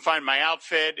 "I couldn't find my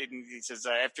outfit." And he says,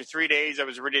 "After 3 days, I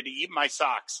was ready to eat my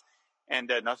socks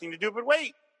and nothing to do but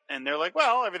wait." And they're like,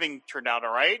 "Well, everything turned out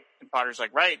all right." And Potter's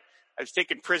like, "Right. I was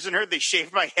taken prisoner. They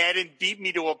shaved my head and beat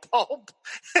me to a pulp."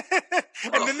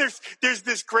 And then there's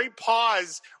this great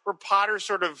pause where Potter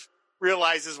sort of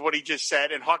realizes what he just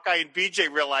said, and Hawkeye and BJ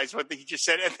realize what he just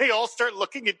said, and they all start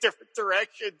looking in different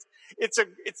directions. It's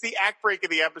the act break of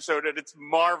the episode, and it's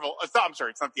Marvel. It's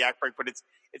not the act break, but it's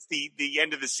the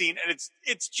end of the scene, and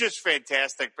it's just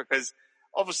fantastic because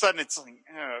all of a sudden it's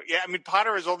like,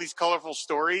 Potter has all these colorful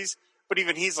stories, but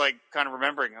even he's like kind of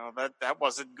remembering, that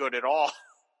wasn't good at all.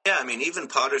 Yeah, I mean, even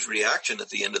Potter's reaction at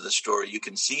the end of the story, you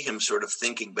can see him sort of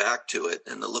thinking back to it,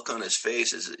 and the look on his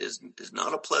face is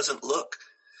not a pleasant look.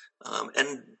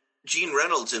 And Gene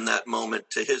Reynolds, in that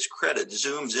moment, to his credit,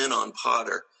 zooms in on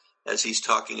Potter as he's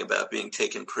talking about being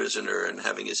taken prisoner and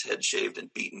having his head shaved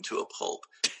and beaten to a pulp.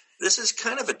 This is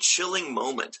kind of a chilling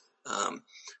moment.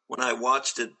 When I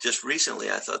watched it just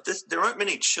recently, I thought there aren't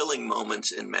many chilling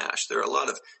moments in MASH. There are a lot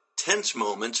of tense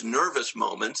moments, nervous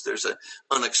moments. There's an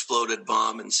unexploded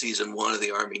bomb in season 1 of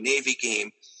the Army-Navy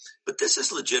game. But this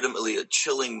is legitimately a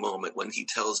chilling moment when he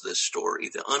tells this story,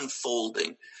 the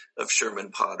unfolding of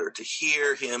Sherman Potter, to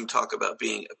hear him talk about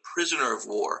being a prisoner of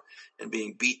war and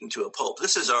being beaten to a pulp.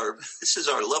 This is our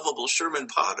lovable Sherman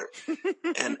Potter.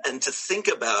 and to think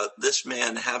about this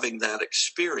man having that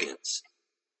experience,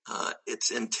 it's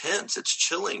intense, it's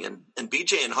chilling. And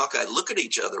BJ and Hawkeye look at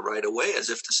each other right away as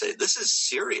if to say, this is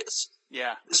serious.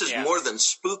 Yeah. This is more than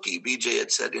spooky. BJ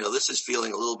had said, this is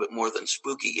feeling a little bit more than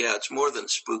spooky. Yeah, it's more than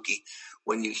spooky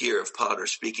when you hear of Potter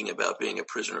speaking about being a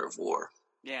prisoner of war.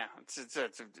 Yeah, it's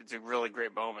a really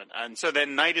great moment. And so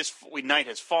then night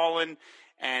has fallen,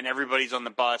 and everybody's on the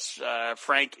bus.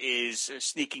 Frank is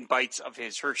sneaking bites of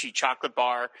his Hershey chocolate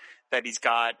bar that he's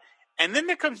got. And then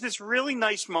there comes this really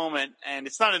nice moment, and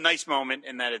it's not a nice moment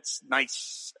in that it's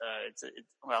nice.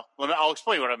 I'll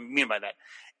explain what I mean by that.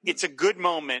 It's a good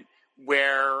moment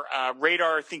where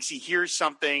Radar thinks he hears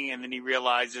something, and then he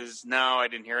realizes, no, I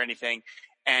didn't hear anything.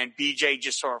 And BJ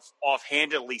just sort of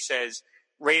offhandedly says,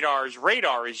 Radar's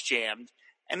radar is jammed.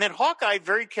 And then Hawkeye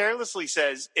very carelessly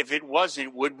says, if it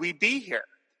wasn't, would we be here?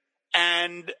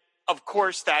 And, of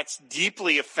course, that's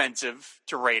deeply offensive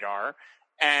to Radar.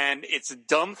 And it's a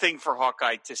dumb thing for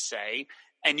Hawkeye to say.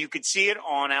 And you could see it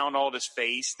on Alan Alda's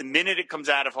face. The minute it comes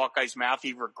out of Hawkeye's mouth,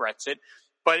 he regrets it.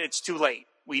 But it's too late.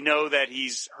 We know that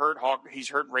he's hurt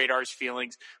Radar's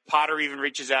feelings. Potter even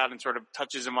reaches out and sort of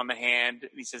touches him on the hand.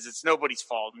 And he says, it's nobody's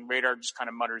fault. And Radar just kind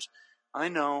of mutters, I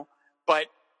know. But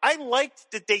I liked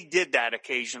that they did that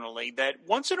occasionally, that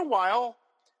once in a while,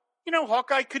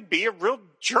 Hawkeye could be a real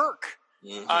jerk.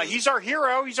 Mm-hmm. He's our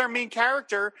hero. He's our main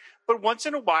character. But once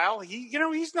in a while, he's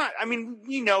not,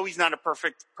 he's not a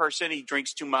perfect person. He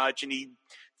drinks too much and he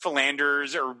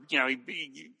philanders, or,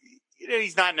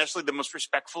 he's not necessarily the most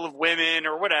respectful of women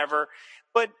or whatever.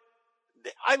 But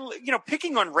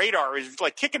picking on Radar is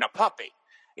like kicking a puppy.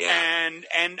 Yeah.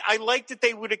 And I like that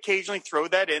they would occasionally throw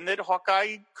that in, that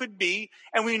Hawkeye could be.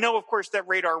 And we know, of course, that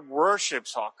Radar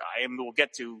worships Hawkeye, and we'll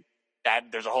get to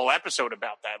that. There's a whole episode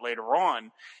about that later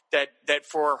on, that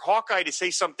for Hawkeye to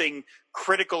say something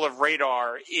critical of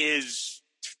Radar is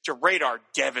to Radar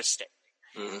devastating.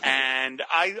 Mm-hmm. And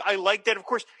I like that. Of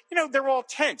course, they're all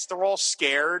tense. They're all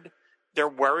scared. They're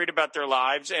worried about their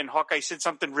lives. And Hawkeye said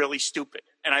something really stupid.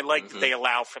 And I like that they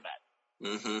allow for that.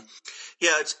 Mm-hmm.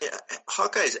 Yeah,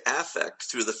 Hawkeye's affect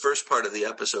through the first part of the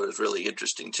episode is really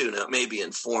interesting too. Now, it may be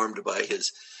informed by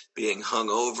his being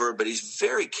hungover, but he's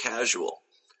very casual.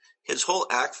 His whole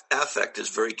affect is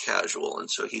very casual,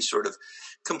 and so he sort of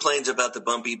complains about the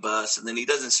bumpy bus, and then he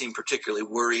doesn't seem particularly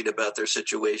worried about their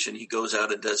situation. He goes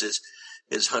out and does his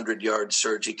 100-yard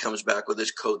surge. He comes back with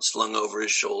his coat slung over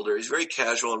his shoulder. He's very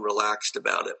casual and relaxed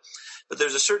about it. But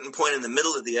there's a certain point in the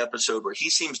middle of the episode where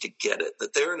he seems to get it,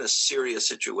 that they're in a serious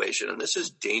situation, and this is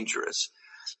dangerous.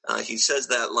 He says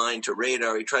that line to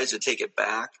Radar. He tries to take it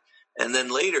back, and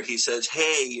then later he says,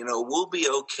 hey, we'll be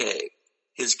okay.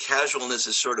 His casualness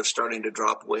is sort of starting to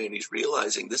drop away, and he's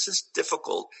realizing this is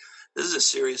difficult. This is a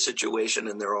serious situation,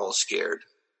 and they're all scared.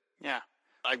 Yeah.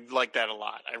 I like that a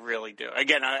lot. I really do.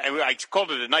 Again, I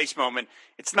called it a nice moment.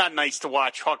 It's not nice to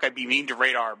watch Hawkeye be mean to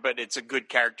Radar, but it's a good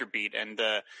character beat. And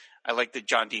I like that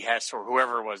John D. Hess or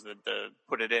whoever it was that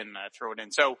put it in, throw it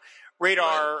in. So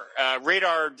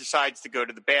Radar decides to go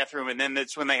to the bathroom, and then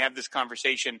that's when they have this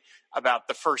conversation about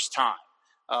the first time.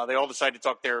 They all decide to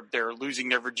talk their losing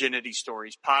their virginity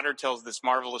stories. Potter tells this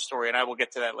marvelous story, and I will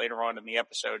get to that later on in the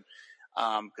episode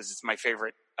because it's my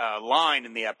favorite line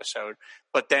in the episode.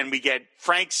 But then we get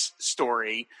Frank's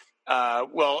story. And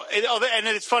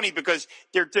it's funny because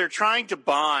they're trying to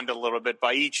bond a little bit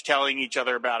by each telling each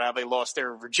other about how they lost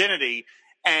their virginity.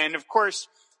 And of course,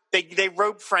 they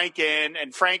wrote Frank in,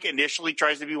 and Frank initially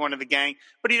tries to be one of the gang,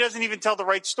 but he doesn't even tell the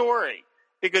right story,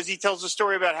 because he tells a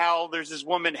story about how there's this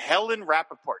woman, Helen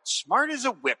Rappaport, smart as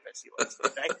a whip, as he likes to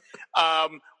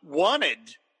say, wanted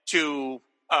to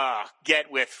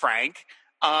get with Frank,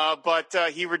 but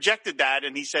he rejected that,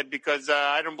 and he said, because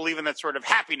I don't believe in that sort of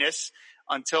happiness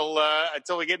until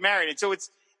we get married. And so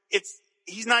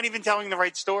he's not even telling the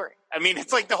right story. I mean,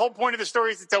 it's like the whole point of the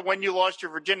story is to tell when you lost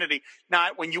your virginity,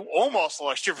 not when you almost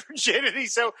lost your virginity.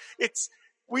 So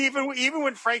even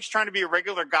when Frank's trying to be a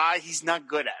regular guy, he's not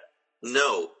good at it.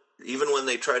 No, even when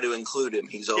they try to include him,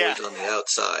 he's always on the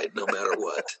outside, no matter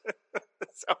what.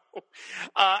 So,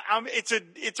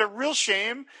 it's a real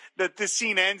shame that this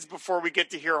scene ends before we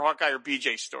get to hear Hawkeye or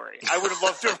BJ's story. I would have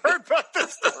loved to have heard about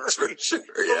this story. For sure,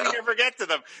 but we never get to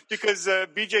them because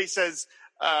BJ says,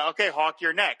 "Okay, Hawk,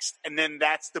 you're next," and then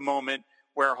that's the moment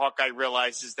where Hawkeye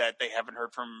realizes that they haven't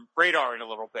heard from Radar in a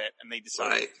little bit, and they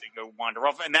decide to go wander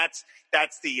off. And that's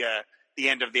the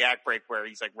end of the act break, where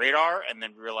he's like, Radar, and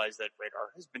then realize that Radar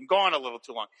has been gone a little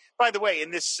too long. By the way,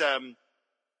 in this,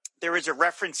 there is a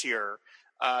reference here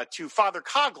to Father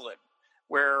Coughlin,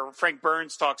 where Frank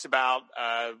Burns talks about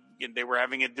they were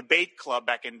having a debate club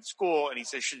back in school, and he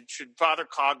says, should Father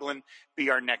Coughlin be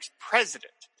our next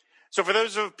president? So for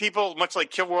those of people, much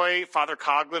like Kilroy, Father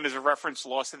Coughlin is a reference to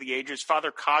Lost of the Ages.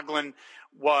 Father Coughlin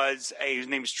his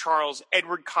name is Charles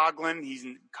Edward Coughlin. He's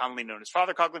commonly known as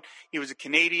Father Coughlin. He was a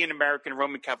Canadian-American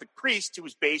Roman Catholic priest who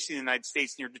was based in the United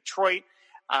States near Detroit.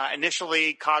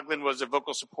 Initially, Coughlin was a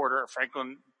vocal supporter of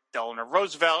Franklin Delano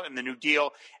Roosevelt and the New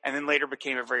Deal, and then later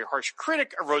became a very harsh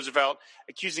critic of Roosevelt,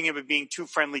 accusing him of being too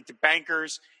friendly to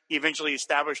bankers. He eventually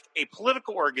established a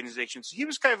political organization. So he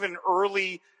was kind of an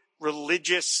early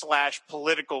religious /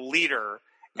 political leader,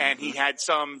 and he had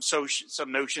some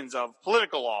notions of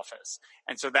political office,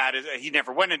 and so that is he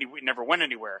never went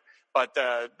anywhere. But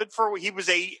he was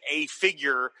a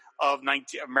figure of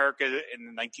America in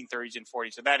the 1930s and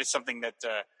 40s. So that is something that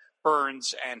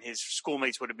Burns and his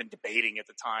schoolmates would have been debating at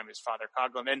the time, as Father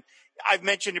Coughlin. And I've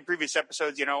mentioned in previous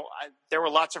episodes, there were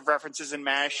lots of references in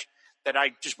MASH that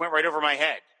I just went right over my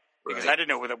head because I didn't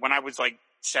know when I was like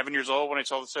 7 years old when I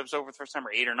saw this episode for the first time,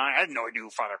 or 8 or 9. I had no idea who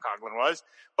Father Coughlin was.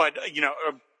 But,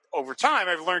 over time,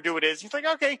 I've learned who it is. He's like,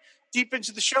 okay, deep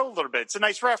into the show a little bit. It's a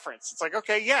nice reference. It's like,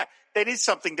 okay, yeah, that is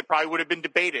something that probably would have been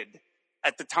debated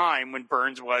at the time when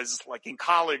Burns was like in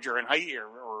college or in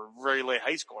or very late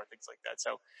high school or things like that.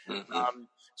 So,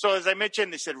 so as I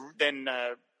mentioned, they said then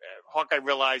Hawkeye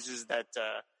realizes that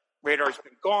Radar's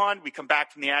been gone. We come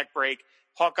back from the act break.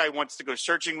 Hawkeye wants to go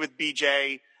searching with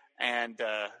BJ, and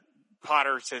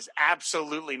Potter says,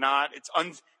 absolutely not.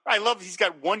 I love he's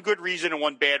got one good reason and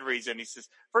one bad reason. He says,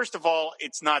 first of all,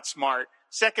 it's not smart.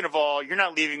 Second of all, you're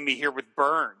not leaving me here with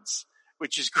Burns,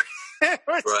 which is great.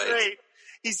 Great.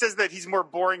 He says that he's more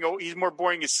boring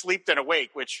asleep than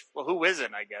awake, which, well, who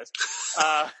isn't, I guess.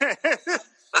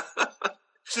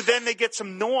 So then they get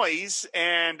some noise,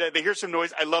 and they hear some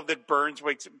noise. I love that Burns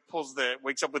wakes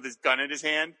up with his gun in his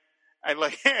hand. I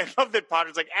love that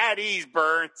Potter's like, at ease,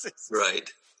 Burns.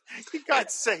 Right. For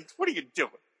God's sake, what are you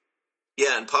doing?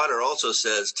 Yeah, and Potter also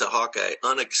says to Hawkeye,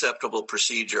 unacceptable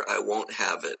procedure, I won't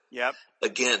have it. Yep.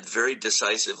 Again, very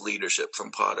decisive leadership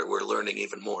from Potter. We're learning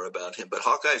even more about him. But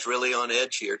Hawkeye's really on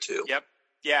edge here, too. Yep.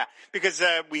 Yeah, because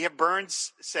we have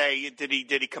Burns say, did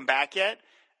he come back yet?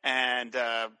 And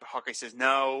Hawkeye says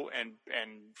no, and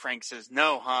Frank says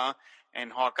no, huh? And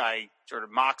Hawkeye sort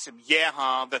of mocks him, yeah,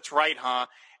 huh? That's right, huh?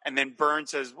 And then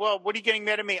Burns says, well, what are you getting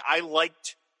mad at me? I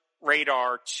liked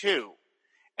Radar, too.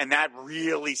 And that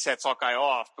really sets Hawkeye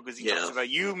off because he talks about,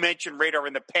 you mentioned Radar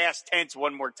in the past tense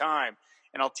one more time,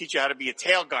 and I'll teach you how to be a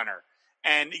tail gunner.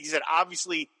 And he said,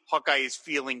 obviously, Hawkeye is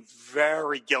feeling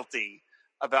very guilty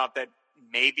about that.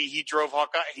 Maybe he drove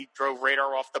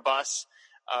Radar off the bus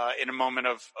in a moment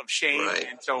of shame. Right,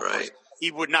 and so of course,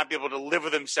 he would not be able to live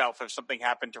with himself if something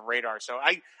happened to Radar. So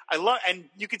I love, and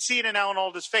you can see it in Alan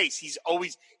Alda's face. He's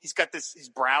got his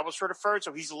brow was sort of furrowed,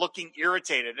 so he's looking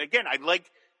irritated. Again, I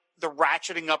like the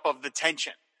ratcheting up of the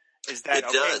tension. Is that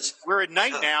does. We're at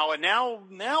night now, and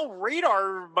now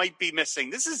Radar might be missing.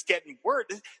 This is getting worse.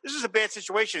 This is a bad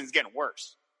situation. It's getting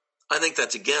worse. I think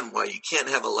that's, again, why you can't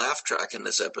have a laugh track in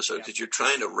this episode, because you're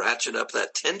trying to ratchet up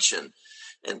that tension,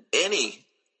 and any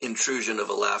intrusion of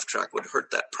a laugh track would hurt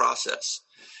that process.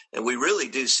 And we really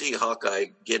do see Hawkeye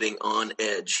getting on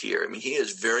edge here. I mean, he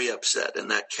is very upset, and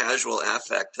that casual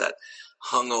affect, that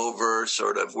hungover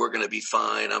sort of, we're going to be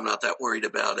fine, I'm not that worried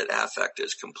about it, affect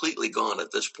is completely gone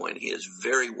at this point. He is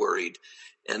very worried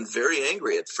and very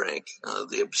angry at Frank.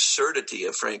 The absurdity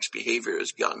of Frank's behavior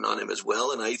has gotten on him as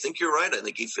well, and I think you're right. I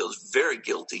think he feels very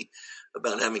guilty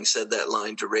about having said that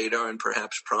line to Radar and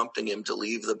perhaps prompting him to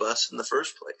leave the bus in the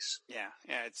first place. Yeah,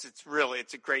 it's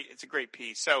a great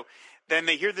piece. So then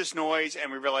they hear this noise,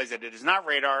 and we realize that it is not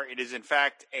Radar. It is in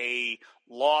fact a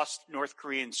lost North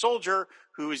Korean soldier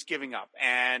who is giving up.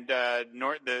 And the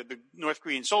North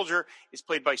Korean soldier is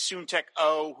played by Soon-Taek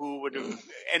Oh, who would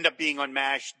end up being on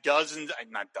MASH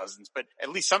not dozens, but at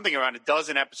least something around a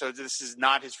dozen episodes. This is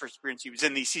not his first appearance. He was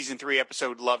in the season 3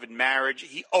 episode Love and Marriage.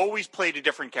 He always played a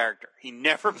different character. He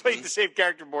never played the same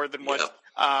character more than once.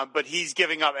 But he's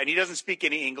giving up, and he doesn't speak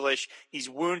any English. He's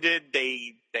wounded.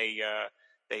 They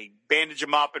bandage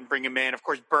him up and bring him in. Of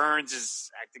course, Burns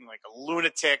is acting like a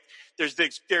lunatic. There's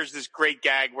this great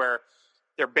gag where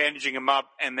they're bandaging him up,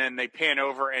 and then they pan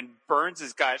over, and Burns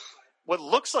has got what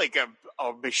looks like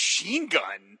a machine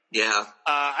gun. Yeah.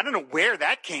 I don't know where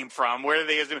that came from, but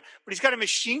he's got a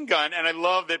machine gun, and I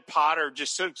love that Potter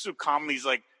just so calmly is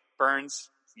like, Burns,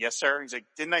 yes, sir. He's like,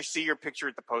 didn't I see your picture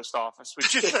at the post office?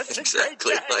 Which is such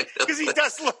exactly, a great because he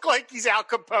does look like he's Al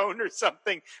Capone or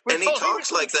something. And he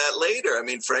talks like that later. I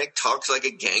mean, Frank talks like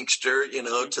a gangster, to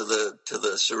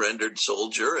the surrendered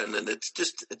soldier, and then it's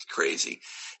crazy.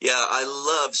 Yeah, I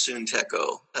love Soon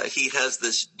Teko. He has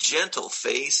this gentle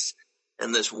face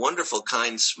and this wonderful,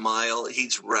 kind smile.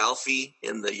 He's Ralphie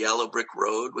in the Yellow Brick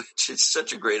Road, which is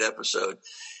such a great episode.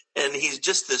 And he's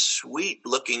just this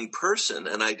sweet-looking person,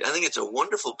 and I think it's a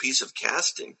wonderful piece of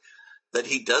casting that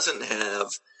he doesn't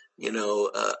have,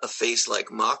 a face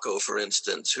like Mako, for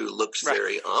instance, who looks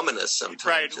very ominous sometimes.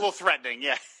 Right, a little threatening,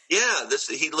 yeah. Yeah, the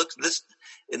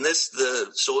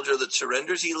soldier that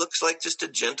surrenders, he looks like just a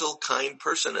gentle, kind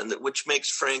person, and which makes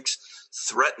Frank's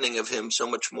threatening of him so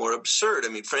much more absurd. I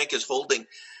mean, Frank is holding,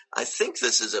 I think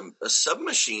this is a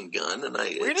submachine gun, and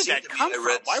where did that come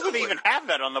from? Why would they even have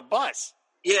that on the bus?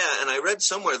 Yeah, and I read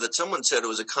somewhere that someone said it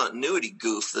was a continuity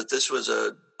goof, that this was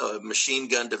a machine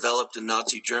gun developed in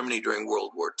Nazi Germany during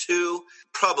World War II.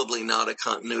 Probably not a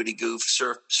continuity goof.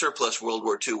 Surplus World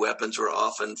War II weapons were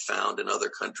often found in other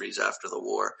countries after the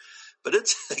war. But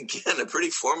it's, again, a pretty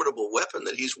formidable weapon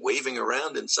that he's waving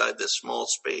around inside this small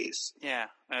space. Yeah,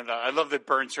 and I love that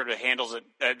Burns sort of handles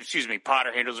it,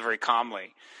 Potter handles it very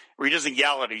calmly. Where he doesn't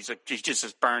yell at it, he just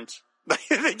says, Burns.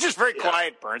 They're just very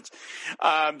quiet, Burns.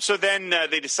 So then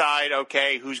they decide,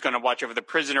 okay, who's going to watch over the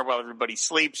prisoner while everybody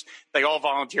sleeps? They all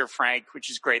volunteer Frank,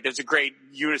 which is great. There's a great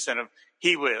unison of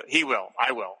he will,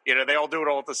 I will. They all do it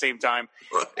all at the same time.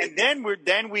 Right. And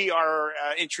then we are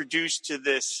introduced to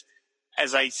this,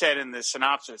 as I said in the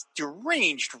synopsis,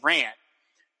 deranged rant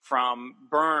from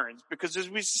Burns, because as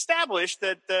we established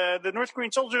that the North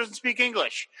Korean soldier doesn't speak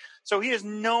English, so he has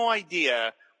no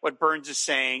idea what Burns is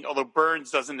saying, although Burns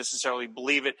doesn't necessarily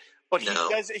believe it. But he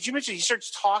does, as you mentioned, he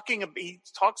starts talking. He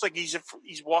talks like he's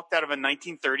walked out of a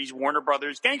 1930s Warner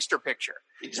Brothers gangster picture.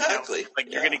 Exactly.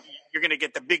 You're gonna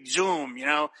get the big zoom.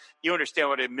 You understand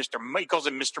what he calls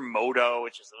it Mr. Moto,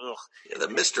 which is ugh. Yeah,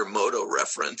 the Mr. Moto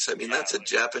reference. I mean, that's a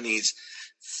Japanese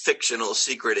fictional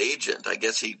secret agent. I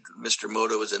guess Mr.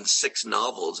 Moto was in 6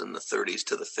 novels in the 30s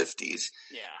to the 50s.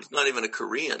 Yeah, he's not even a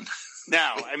Korean.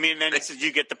 No, I mean, then it says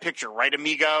you get the picture, right,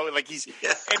 amigo? Like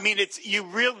I mean,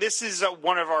 this is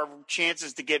one of our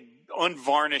chances to get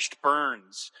unvarnished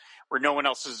Burns where no one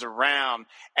else is around.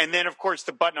 And then, of course,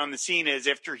 the button on the scene is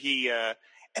after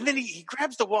and then he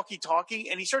grabs the walkie-talkie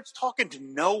and he starts talking to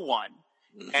no one.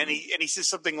 Mm-hmm. And he says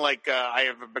something like, I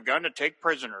have begun to take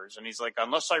prisoners. And he's like,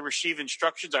 unless I receive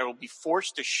instructions, I will be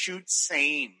forced to shoot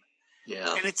same.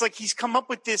 Yeah. And it's like he's come up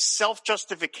with this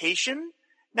self-justification.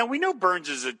 Now, we know Burns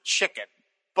is a chicken,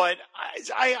 but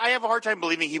I have a hard time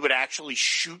believing he would actually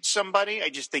shoot somebody. I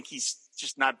just think he's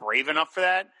just not brave enough for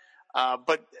that.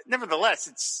 But nevertheless,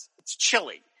 it's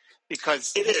chilly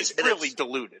because he's really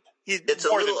deluded. It's a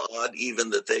little odd even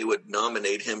that they would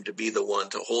nominate him to be the one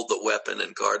to hold the weapon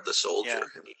and guard the soldier. Yeah.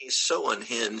 I mean, he's so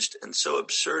unhinged and so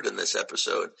absurd in this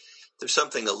episode. There's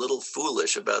something a little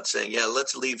foolish about saying,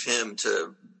 let's leave him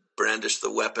to brandish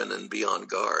the weapon and be on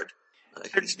guard.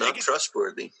 He's not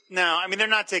trustworthy. No, I mean, they're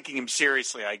not taking him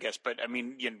seriously, I guess. But I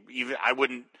mean, even I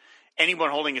wouldn't.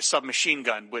 Anyone holding a submachine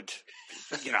gun would,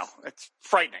 it's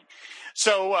frightening.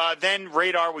 So then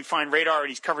we find Radar, and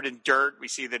he's covered in dirt. We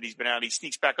see that he's been out. He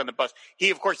sneaks back on the bus. He,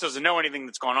 of course, doesn't know anything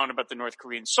that's going on about the North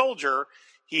Korean soldier.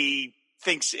 He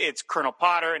thinks it's Colonel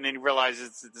Potter, and then he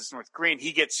realizes that this North Korean.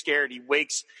 He gets scared. He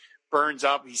wakes Burns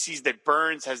up. He sees that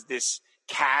Burns has this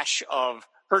cache of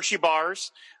Hershey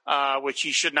bars, which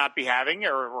he should not be having,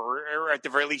 or at the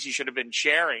very least he should have been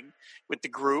sharing with the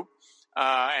group.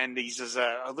 And he says,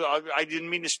 I didn't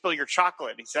mean to spill your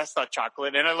chocolate. He says, that's not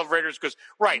chocolate. And I love Raiders goes,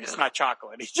 right, it's not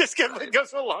chocolate. He just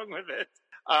goes along with it.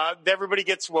 Everybody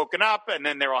gets woken up, and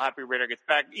then they're all happy Radar gets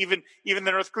back. Even the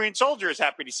North Korean soldier is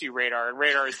happy to see Radar, and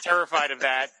Radar is terrified of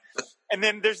that. And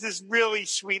then there's this really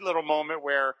sweet little moment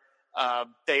where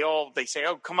they say,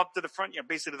 oh, come up to the front,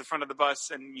 basically to the front of the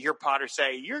bus, and you hear Potter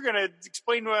say, you're going to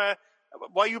explain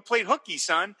why you played hooky,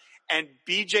 son. And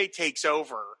BJ takes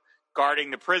over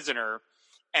guarding the prisoner,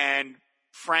 and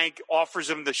Frank offers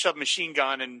him the submachine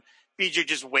gun, and BJ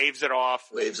just waves it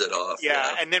off.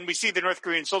 Yeah. And then we see the North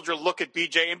Korean soldier look at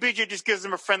BJ, and BJ just gives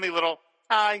him a friendly little,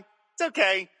 hi, it's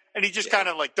okay. And he just kind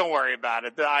of like, don't worry about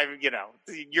it.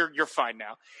 You're fine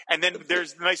now. And then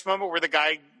there's the nice moment where the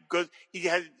guy goes,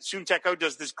 Soon Teko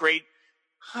does this great,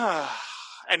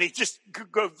 and he just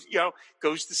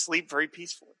goes to sleep very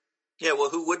peacefully. Yeah, well,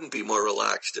 who wouldn't be more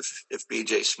relaxed if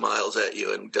BJ smiles at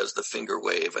you and does the finger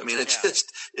wave? I mean,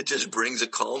 it just brings a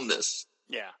calmness.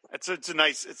 Yeah, it's a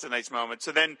nice moment.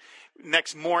 So then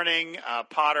next morning,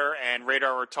 Potter and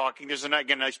Radar are talking. There's a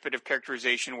nice bit of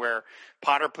characterization where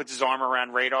Potter puts his arm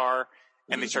around Radar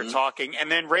and they start talking, and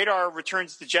then Radar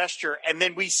returns the gesture, and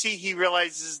then we see he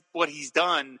realizes what he's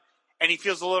done, and he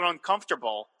feels a little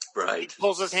uncomfortable. Right. He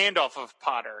pulls his hand off of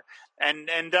Potter, and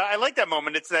I like that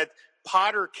moment. It's that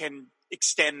Potter can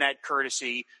extend that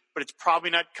courtesy, but it's probably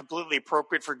not completely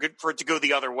appropriate for it to go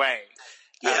the other way.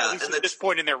 Yeah, at least at this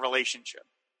point in their relationship.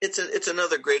 It's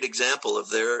another great example of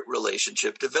their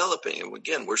relationship developing. And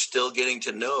again, we're still getting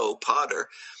to know Potter.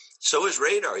 So is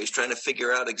Radar. He's trying to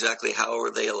figure out exactly how are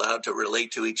they allowed to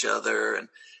relate to each other.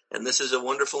 And this is a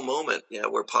wonderful moment,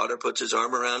 where Potter puts his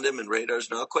arm around him and Radar's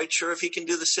not quite sure if he can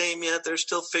do the same yet. They're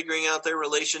still figuring out their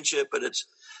relationship, but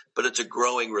it's a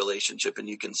growing relationship, and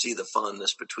you can see the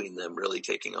fondness between them really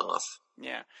taking off.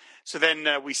 Yeah. So then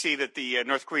we see that the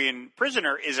North Korean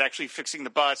prisoner is actually fixing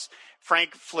the bus.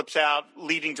 Frank flips out,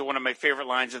 leading to one of my favorite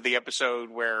lines of the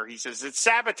episode where he says, "It's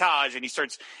sabotage," and he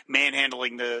starts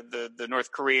manhandling the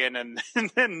North Korean. And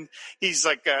then he's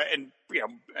like,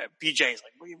 BJ's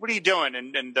like, "What are you doing?"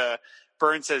 And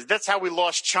Burns says, "That's how we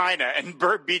lost China." And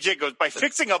BJ goes, "By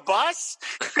fixing a bus?"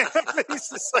 He's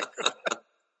just like...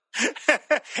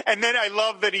 And then I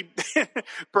love that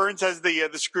Burns has the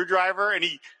screwdriver, and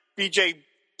BJ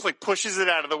like pushes it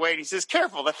out of the way, and he says,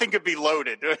 "Careful, that thing could be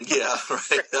loaded." Yeah,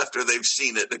 right. After they've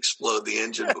seen it explode the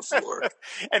engine before.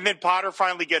 And then Potter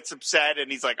finally gets upset,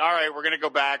 and he's like, "All right, we're going to go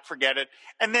back, forget it."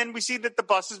 And then we see that the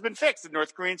bus has been fixed. The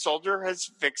North Korean soldier has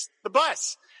fixed the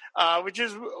bus, which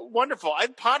is wonderful.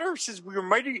 Potter says, we're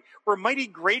mighty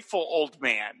grateful, old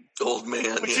man. Old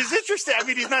man, which is interesting. I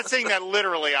mean, he's not saying that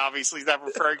literally, obviously. He's not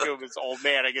referring to him as old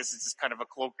man. I guess it's just kind of a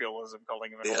colloquialism,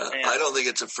 calling him an old man. I don't think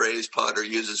it's a phrase Potter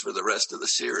uses for the rest of the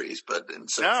series, but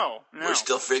no. We're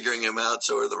still figuring him out,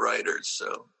 so are the writers.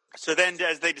 So then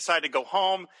as they decide to go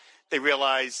home, they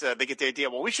realize they get the idea,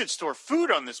 well, we should store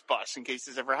food on this bus in case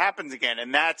this ever happens again.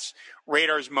 And that's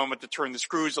Radar's moment to turn the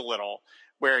screws a little,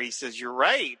 where he says, "You're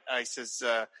right." I says,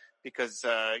 because,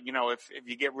 if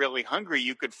you get really hungry,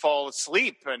 you could fall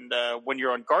asleep and when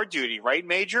you're on guard duty, right,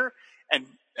 Major?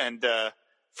 And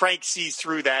Frank sees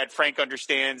through that. Frank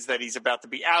understands that he's about to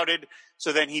be outed.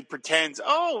 So then he pretends,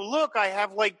 "Oh, look, I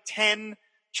have like 10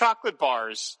 chocolate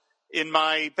bars in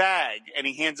my bag." And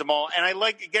he hands them all. And I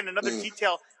like, again, another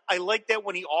detail. I like that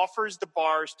when he offers the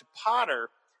bars to Potter,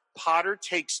 Potter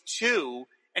takes 2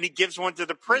 and he gives one to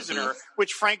the prisoner,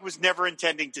 which Frank was never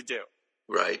intending to do.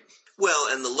 Right. Well,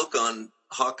 and the look on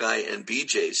Hawkeye and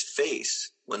BJ's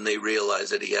face when they realize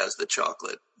that he has the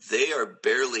chocolate, they are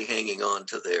barely hanging on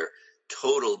to their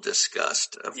total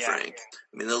disgust of Frank.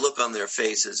 I mean, the look on their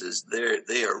faces is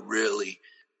they are really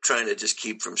trying to just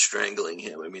keep from strangling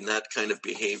him. I mean, that kind of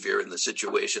behavior in the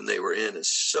situation they were in is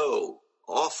so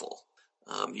awful.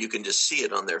 You can just see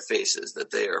it on their faces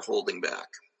that they are holding back.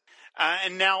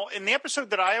 And now, in the episode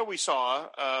that I always saw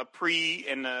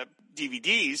in the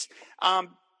DVDs,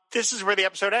 this is where the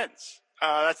episode ends.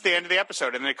 That's the end of the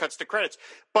episode, and then it cuts to credits.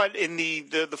 But in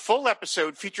the full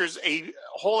episode features a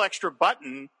whole extra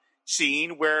button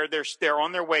scene where they're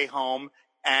on their way home,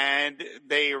 and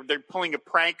they're pulling a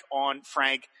prank on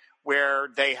Frank, where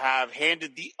they have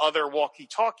handed the other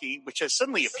walkie-talkie, which has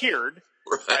suddenly appeared.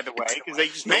 Right. By the way, because they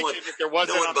just mentioned that there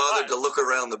wasn't. No one bothered to look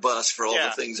around the bus for all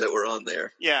the things that were on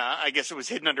there. Yeah, I guess it was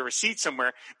hidden under a seat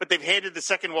somewhere. But they've handed the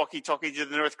second walkie-talkie to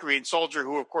the North Korean soldier,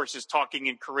 who, of course, is talking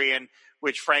in Korean,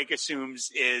 which Frank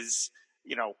assumes is,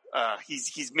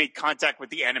 he's made contact with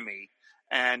the enemy.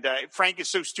 And Frank is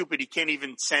so stupid he can't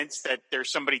even sense that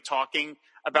there's somebody talking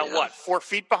about 4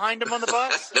 feet behind him on the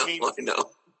bus. I know.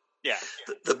 Yeah,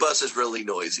 the bus is really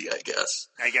noisy, I guess.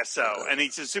 I guess so. And he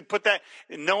says, so "Put that.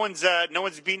 No one's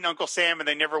beaten Uncle Sam, and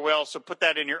they never will. So put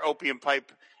that in your opium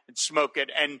pipe and smoke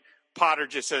it." And Potter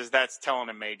just says, "That's telling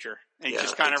him, Major." And he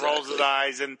just kind of rolls his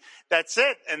eyes, and that's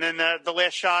it. And then the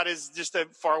last shot is just a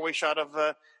faraway shot of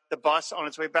the bus on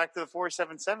its way back to the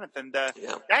 477th, and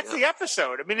that's the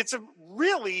episode. I mean, it's a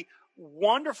really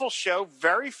wonderful show,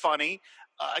 very funny,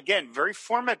 again, very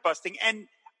format busting, and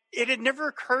it had never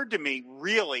occurred to me,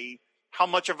 really, how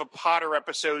much of a Potter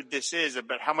episode this is,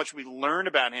 about how much we learn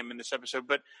about him in this episode.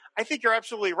 But I think you're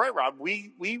absolutely right, Rob.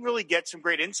 We really get some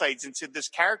great insights into this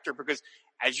character because,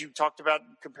 as you talked about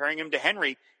comparing him to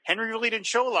Henry really didn't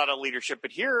show a lot of leadership.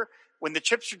 But here, when the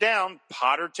chips are down,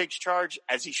 Potter takes charge,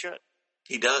 as he should.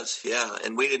 He does, yeah.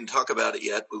 And we didn't talk about it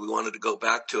yet, but we wanted to go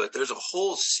back to it. There's a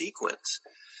whole sequence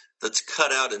that's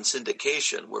cut out in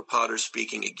syndication where Potter's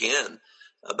speaking again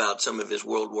about some of his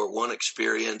World War I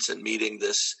experience and meeting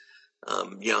this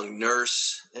young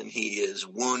nurse, and he is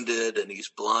wounded and he's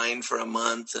blind for a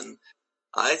month. And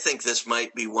I think this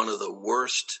might be one of the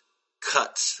worst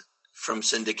cuts from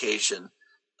syndication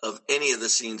of any of the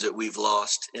scenes that we've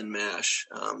lost in MASH.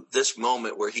 This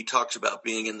moment where he talks about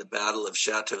being in the Battle of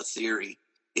Chateau Thierry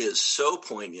is so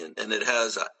poignant, and it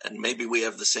has, and maybe we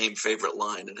have the same favorite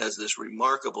line, it has this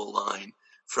remarkable line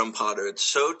from Potter. It's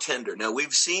so tender. Now,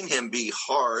 we've seen him be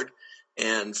hard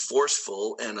and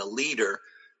forceful and a leader,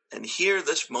 and here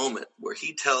this moment where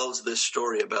he tells this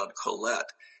story about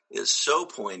Colette is so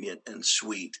poignant and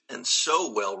sweet and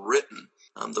so well written.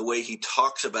 The way he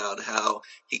talks about how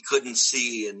he couldn't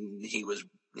see and he was,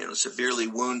 severely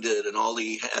wounded, and all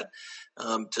he had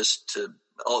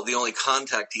the only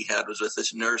contact he had was with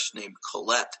this nurse named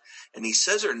Colette, and he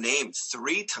says her name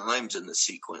 3 times in the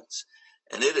sequence,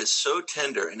 and it is so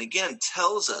tender, and again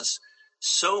tells us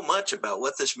so much about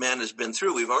what this man has been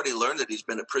through. We've already learned that he's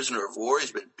been a prisoner of war,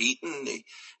 he's been beaten,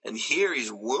 and here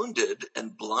he's wounded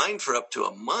and blind for up to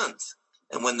a month.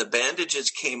 And when the bandages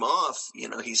came off,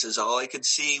 he says, all I could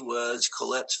see was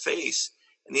Colette's face.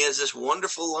 And he has this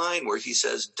wonderful line where he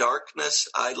says, darkness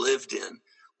I lived in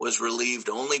was relieved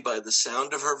only by the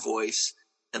sound of her voice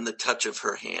and the touch of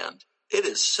her hand. It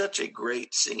is such a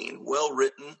great scene, well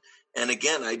written. And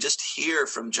again, I just hear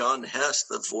from John Hess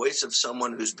the voice of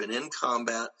someone who's been in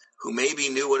combat, who maybe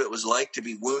knew what it was like to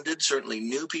be wounded, certainly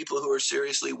knew people who are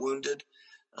seriously wounded.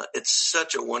 It's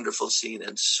such a wonderful scene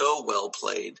and so well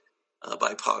played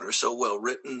by Potter, so well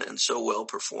written and so well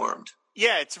performed.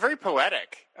 Yeah, it's very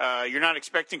poetic. You're not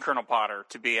expecting Colonel Potter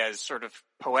to be as sort of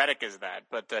poetic as that,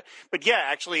 but yeah,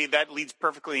 actually that leads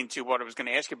perfectly into what I was going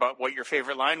to ask you about, what your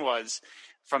favorite line was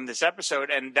from this episode,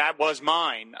 and that was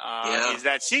mine. Is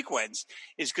that sequence?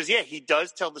 Is because he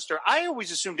does tell the story. I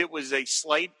always assumed it was a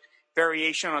slight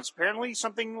variation on apparently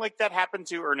something like that happened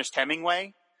to Ernest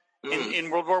Hemingway in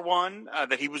World War I,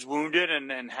 that he was wounded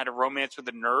and had a romance with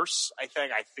a nurse. I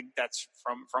think that's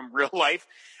from real life.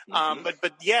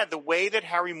 But yeah, the way that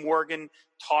Harry Morgan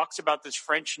talks about this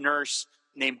French nurse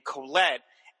named Colette,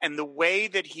 and the way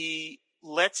that he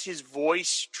lets his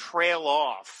voice trail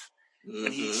off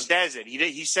when he says it.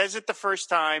 He says it the first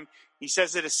time, he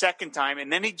says it a second time,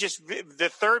 and then the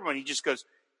third one, he just goes,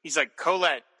 he's like,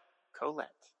 Colette.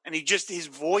 And his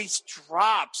voice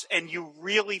drops, and you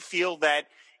really feel that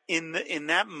in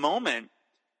that moment,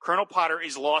 Colonel Potter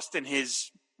is lost in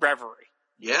his reverie.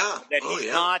 Yeah.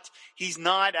 That he's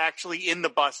not actually in the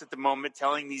bus at the moment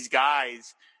telling these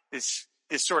guys this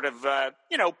sort of,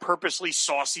 purposely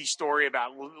saucy story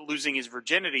about losing his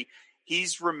virginity.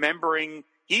 He's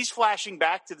flashing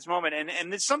back to this moment.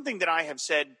 And it's something that I have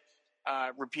said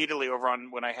repeatedly over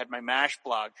on when I had my MASH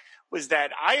blog, was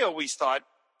that I always thought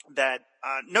that,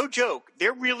 no joke,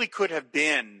 there really could have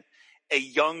been a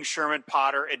young Sherman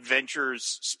Potter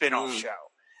Adventures spinoff show.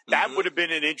 That would have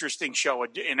been an interesting show,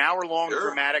 an hour-long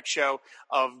dramatic show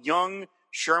of young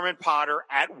Sherman Potter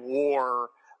at war,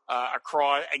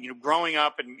 across, growing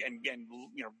up and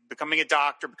becoming a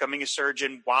doctor, becoming a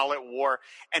surgeon while at war.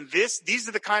 And this is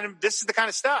the kind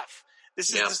of stuff.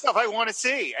 This is the stuff I want to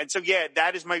see. And so,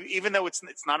 that is even though it's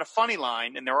not a funny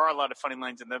line, and there are a lot of funny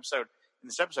lines in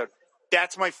this episode,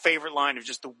 that's my favorite line, of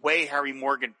just the way Harry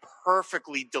Morgan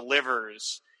perfectly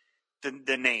delivers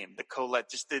the name, the Colette.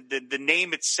 Just the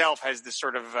name itself has this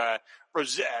sort of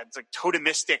it's like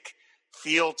totemistic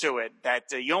feel to it that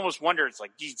you almost wonder. It's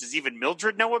like, geez, does even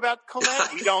Mildred know about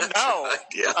Colette? We don't know. Right,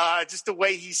 yeah. Just the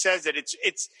way he says it.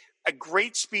 It's a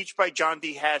great speech by John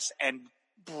D. Hess and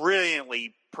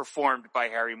brilliantly performed by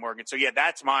Harry Morgan. So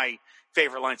that's my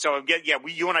favorite line. So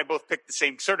you and I both picked the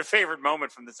same sort of favorite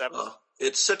moment from this episode.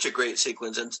 It's such a great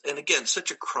sequence, and again, such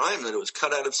a crime that it was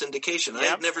cut out of syndication. I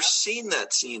had never seen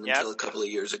that scene until a couple of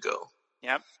years ago.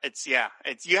 Yep. It's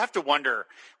you have to wonder,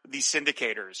 these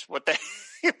syndicators, what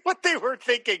they were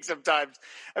thinking sometimes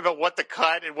about what to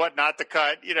cut and what not to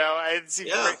cut. It seems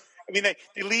great. I mean,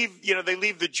 they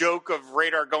leave the joke of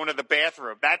Radar going to the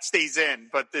bathroom. That stays in,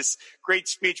 but this great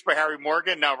speech by Harry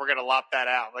Morgan, no, we're going to lop that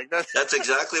out. Like that's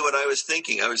exactly what I was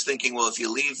thinking. I was thinking, well, if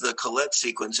you leave the Colette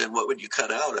sequence in, what would you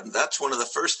cut out? And that's one of the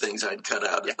first things I'd cut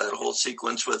out, is that whole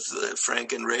sequence with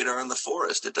Frank and Radar in the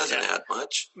forest. It doesn't add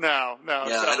much. No.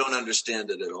 Yeah, I don't understand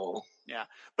it at all. Yeah.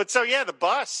 But the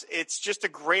bus, it's just a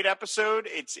great episode.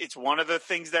 It's one of the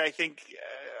things that I think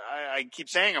I keep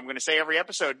saying, I'm going to say every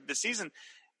episode this season.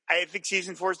 I think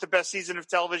season 4 is the best season of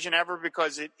television ever,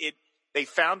 because they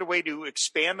found a way to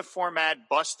expand the format,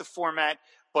 bust the format,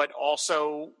 but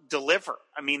also deliver.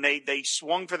 I mean, they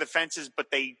swung for the fences, but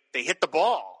they hit the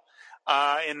ball,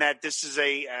 in that this is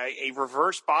a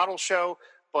reverse bottle show,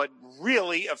 but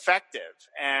really effective.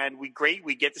 And we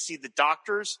get to see the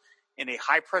doctors in a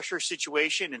high pressure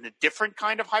situation, in a different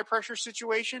kind of high pressure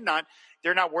situation.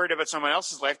 They're not worried about someone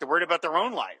else's life. They're worried about their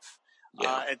own life.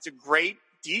 Yeah. It's a great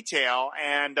detail,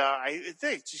 and I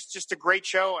think it's just a great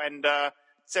show. And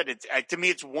to me,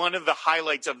 it's one of the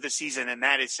highlights of the season, and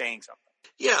that is saying something.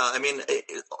 Yeah, I mean,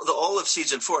 all of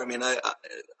season 4. I mean,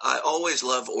 I always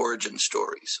love origin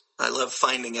stories. I love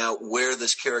finding out where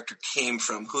this character came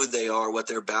from, who they are, what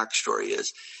their backstory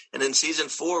is. And in season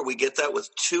 4, we get that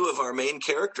with 2 of our main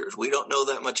characters. We don't know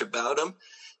that much about them.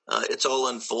 It's all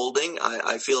unfolding.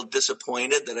 I feel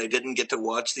disappointed that I didn't get to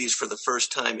watch these for the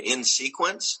first time in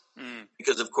sequence.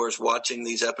 Because, of course, watching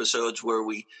these episodes where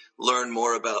we learn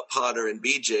more about Potter and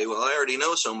BJ, well, I already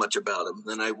know so much about them.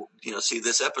 Then I see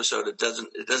this episode. It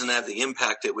doesn't have the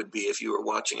impact it would be if you were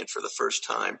watching it for the first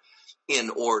time in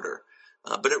order.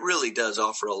 But it really does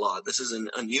offer a lot. This is an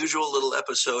unusual little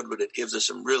episode, but it gives us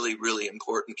some really, really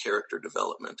important character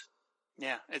development.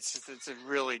 Yeah, it's a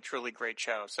really, truly great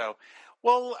show. So,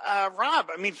 well, Rob,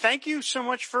 I mean, thank you so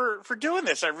much for doing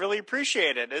this. I really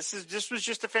appreciate it. This was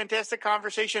just a fantastic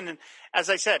conversation. And as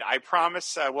I said, I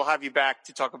promise we'll have you back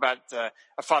to talk about a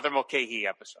Father Mulcahy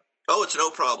episode. Oh, it's no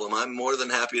problem. I'm more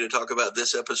than happy to talk about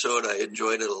this episode. I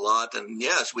enjoyed it a lot. And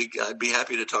yes, I'd be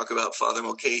happy to talk about Father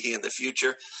Mulcahy in the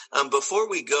future. Before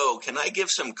we go, can I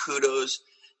give some kudos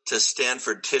to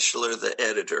Stanford Tischler, the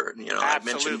editor?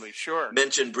 Absolutely, I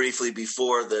mentioned briefly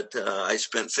before that I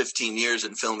spent 15 years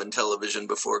in film and television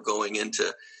before going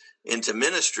into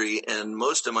ministry, and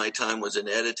most of my time was in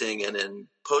editing and in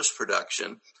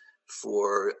post-production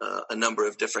for a number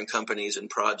of different companies and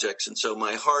projects. And so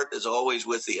my heart is always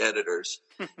with the editors.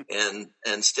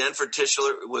 and Stanford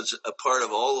Tischler was a part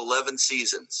of all 11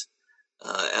 seasons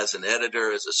as an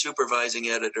editor, as a supervising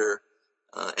editor.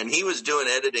 And he was doing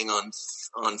editing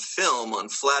on film, on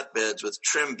flatbeds with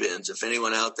trim bins. If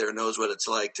anyone out there knows what it's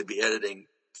like to be editing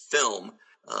film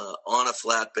on a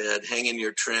flatbed, hanging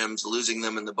your trims, losing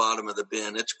them in the bottom of the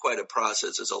bin, it's quite a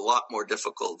process. It's a lot more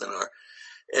difficult than our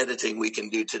editing we can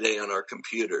do today on our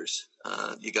computers.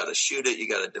 You got to shoot it, you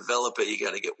got to develop it, you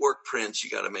got to get work prints, you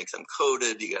got to make them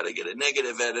coded, you got to get a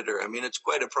negative editor. I mean, it's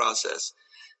quite a process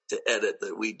to edit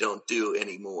that we don't do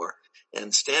anymore.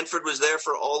 And Stanford was there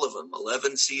for all of them,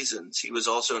 11 seasons. He was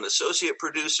also an associate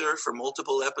producer for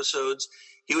multiple episodes.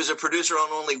 He was a producer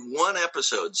on only one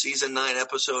episode, season 9,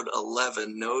 episode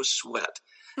 11, No Sweat.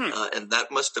 And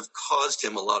that must have caused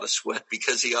him a lot of sweat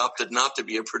because he opted not to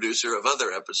be a producer of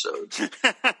other episodes.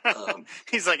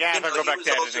 He's like, I'll go back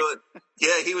to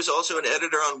editing. He was also an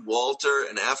editor on Walter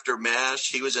and After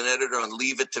MASH. He was an editor on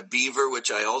Leave It to Beaver,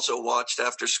 which I also watched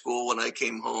after school when I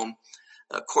came home.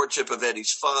 Courtship of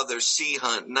Eddie's Father, Sea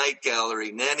Hunt, Night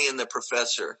Gallery, Nanny and the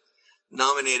Professor.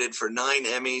 Nominated for 9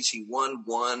 Emmys. He won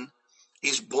 1.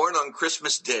 He's born on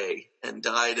Christmas Day and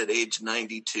died at age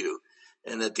 92.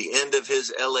 And at the end of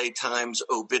his LA Times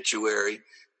obituary,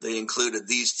 they included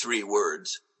these 3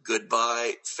 words: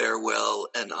 goodbye, farewell,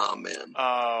 and amen.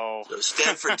 Oh. So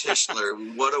Stanford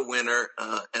Tischler, what a winner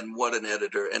and what an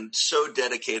editor, and so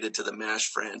dedicated to the MASH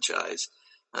franchise.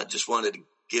 I just wanted to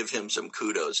give him some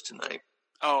kudos tonight.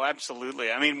 Oh,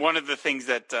 absolutely. I mean, one of the things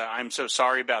that I'm so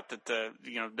sorry about that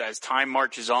as time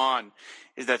marches on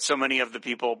is that so many of the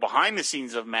people behind the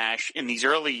scenes of MASH in these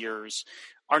early years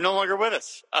are no longer with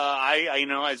us. I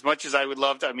as much as I would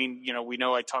love to, I mean, we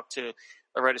know I talked to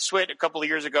Loretta Swit a couple of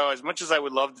years ago. As much as I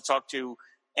would love to talk to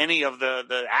any of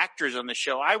the actors on the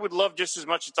show, I would love just as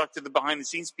much to talk to the behind the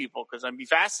scenes people because I'd be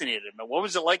fascinated. But what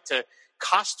was it like to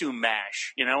costume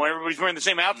MASH? When everybody's wearing the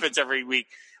same outfits every week.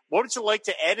 What was it like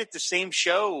to edit the same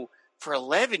show for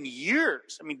 11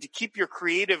 years? I mean, to keep your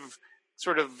creative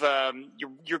sort of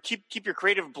keep your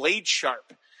creative blade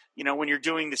sharp. When you're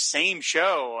doing the same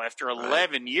show after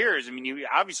 11 years, I mean,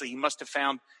 he must have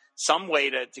found some way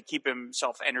to keep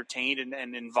himself entertained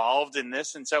and involved in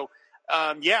this. And so,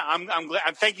 I'm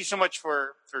glad. Thank you so much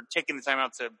for taking the time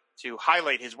out to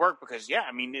highlight his work because,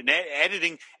 I mean, in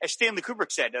editing, as Stanley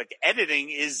Kubrick said, like editing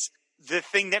is the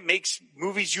thing that makes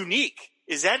movies unique.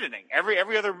 Is editing. Every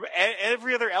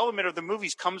other element of the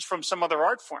movies comes from some other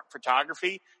art form: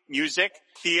 photography, music,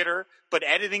 theater. But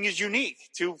editing is unique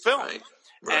to film. Right.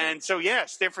 And so,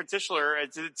 Stanford Tischler,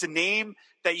 it's a name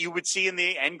that you would see in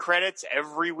the end credits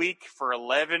every week for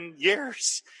 11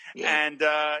 years. Yeah. And,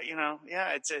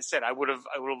 it's, I said, I would have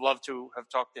loved to have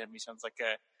talked to him. He sounds like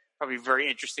probably a very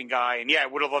interesting guy. And I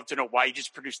would have loved to know why he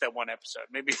just produced that one episode.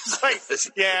 Maybe it's like,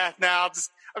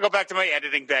 I'll go back to my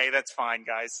editing bay. That's fine,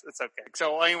 guys. That's okay.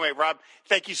 So anyway, Rob,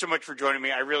 thank you so much for joining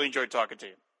me. I really enjoyed talking to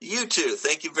you. You too.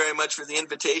 Thank you very much for the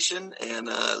invitation and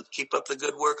keep up the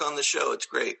good work on the show. It's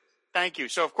great. Thank you.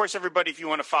 So, of course, everybody, if you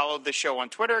want to follow the show on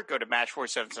Twitter, go to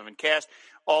MASH477cast.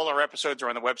 All our episodes are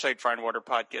on the website,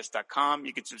 fireandwaterpodcast.com.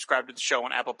 You can subscribe to the show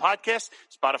on Apple Podcasts,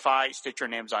 Spotify, Stitcher,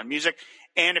 and Amazon Music.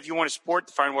 And if you want to support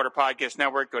the Fire and Water Podcast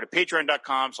Network, go to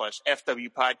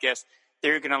patreon.com/FWPodcast.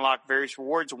 There you can unlock various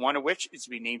rewards, one of which is to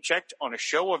be name-checked on a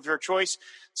show of your choice.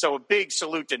 So a big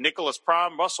salute to Nicholas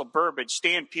Prom, Russell Burbage,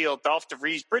 Stan Peel, Dolph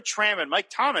DeVries, Britt Schramm, and Mike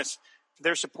Thomas for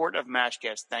their support of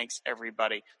MASHcast. Thanks,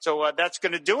 everybody. So that's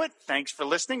going to do it. Thanks for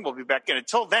listening. We'll be back in.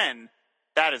 Until then,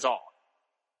 that is all.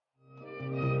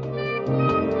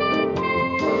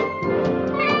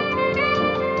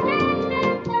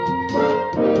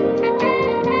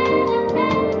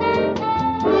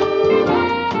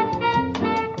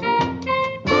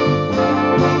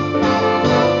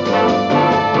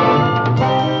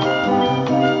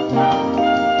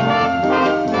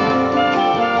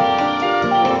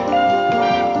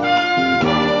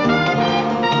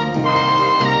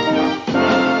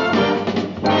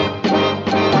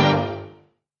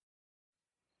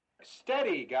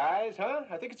 Steady, guys, huh?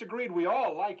 I think it's agreed we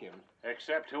all like him.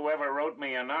 Except whoever wrote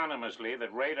me anonymously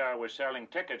that Radar was selling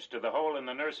tickets to the hole in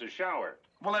the nurse's shower.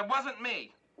 Well, it wasn't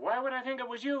me. Why would I think it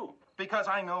was you? Because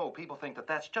I know people think that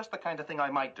that's just the kind of thing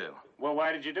I might do. Well,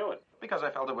 why did you do it? Because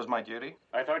I felt it was my duty.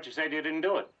 I thought you said you didn't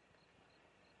do it.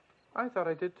 I thought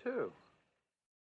I did, too.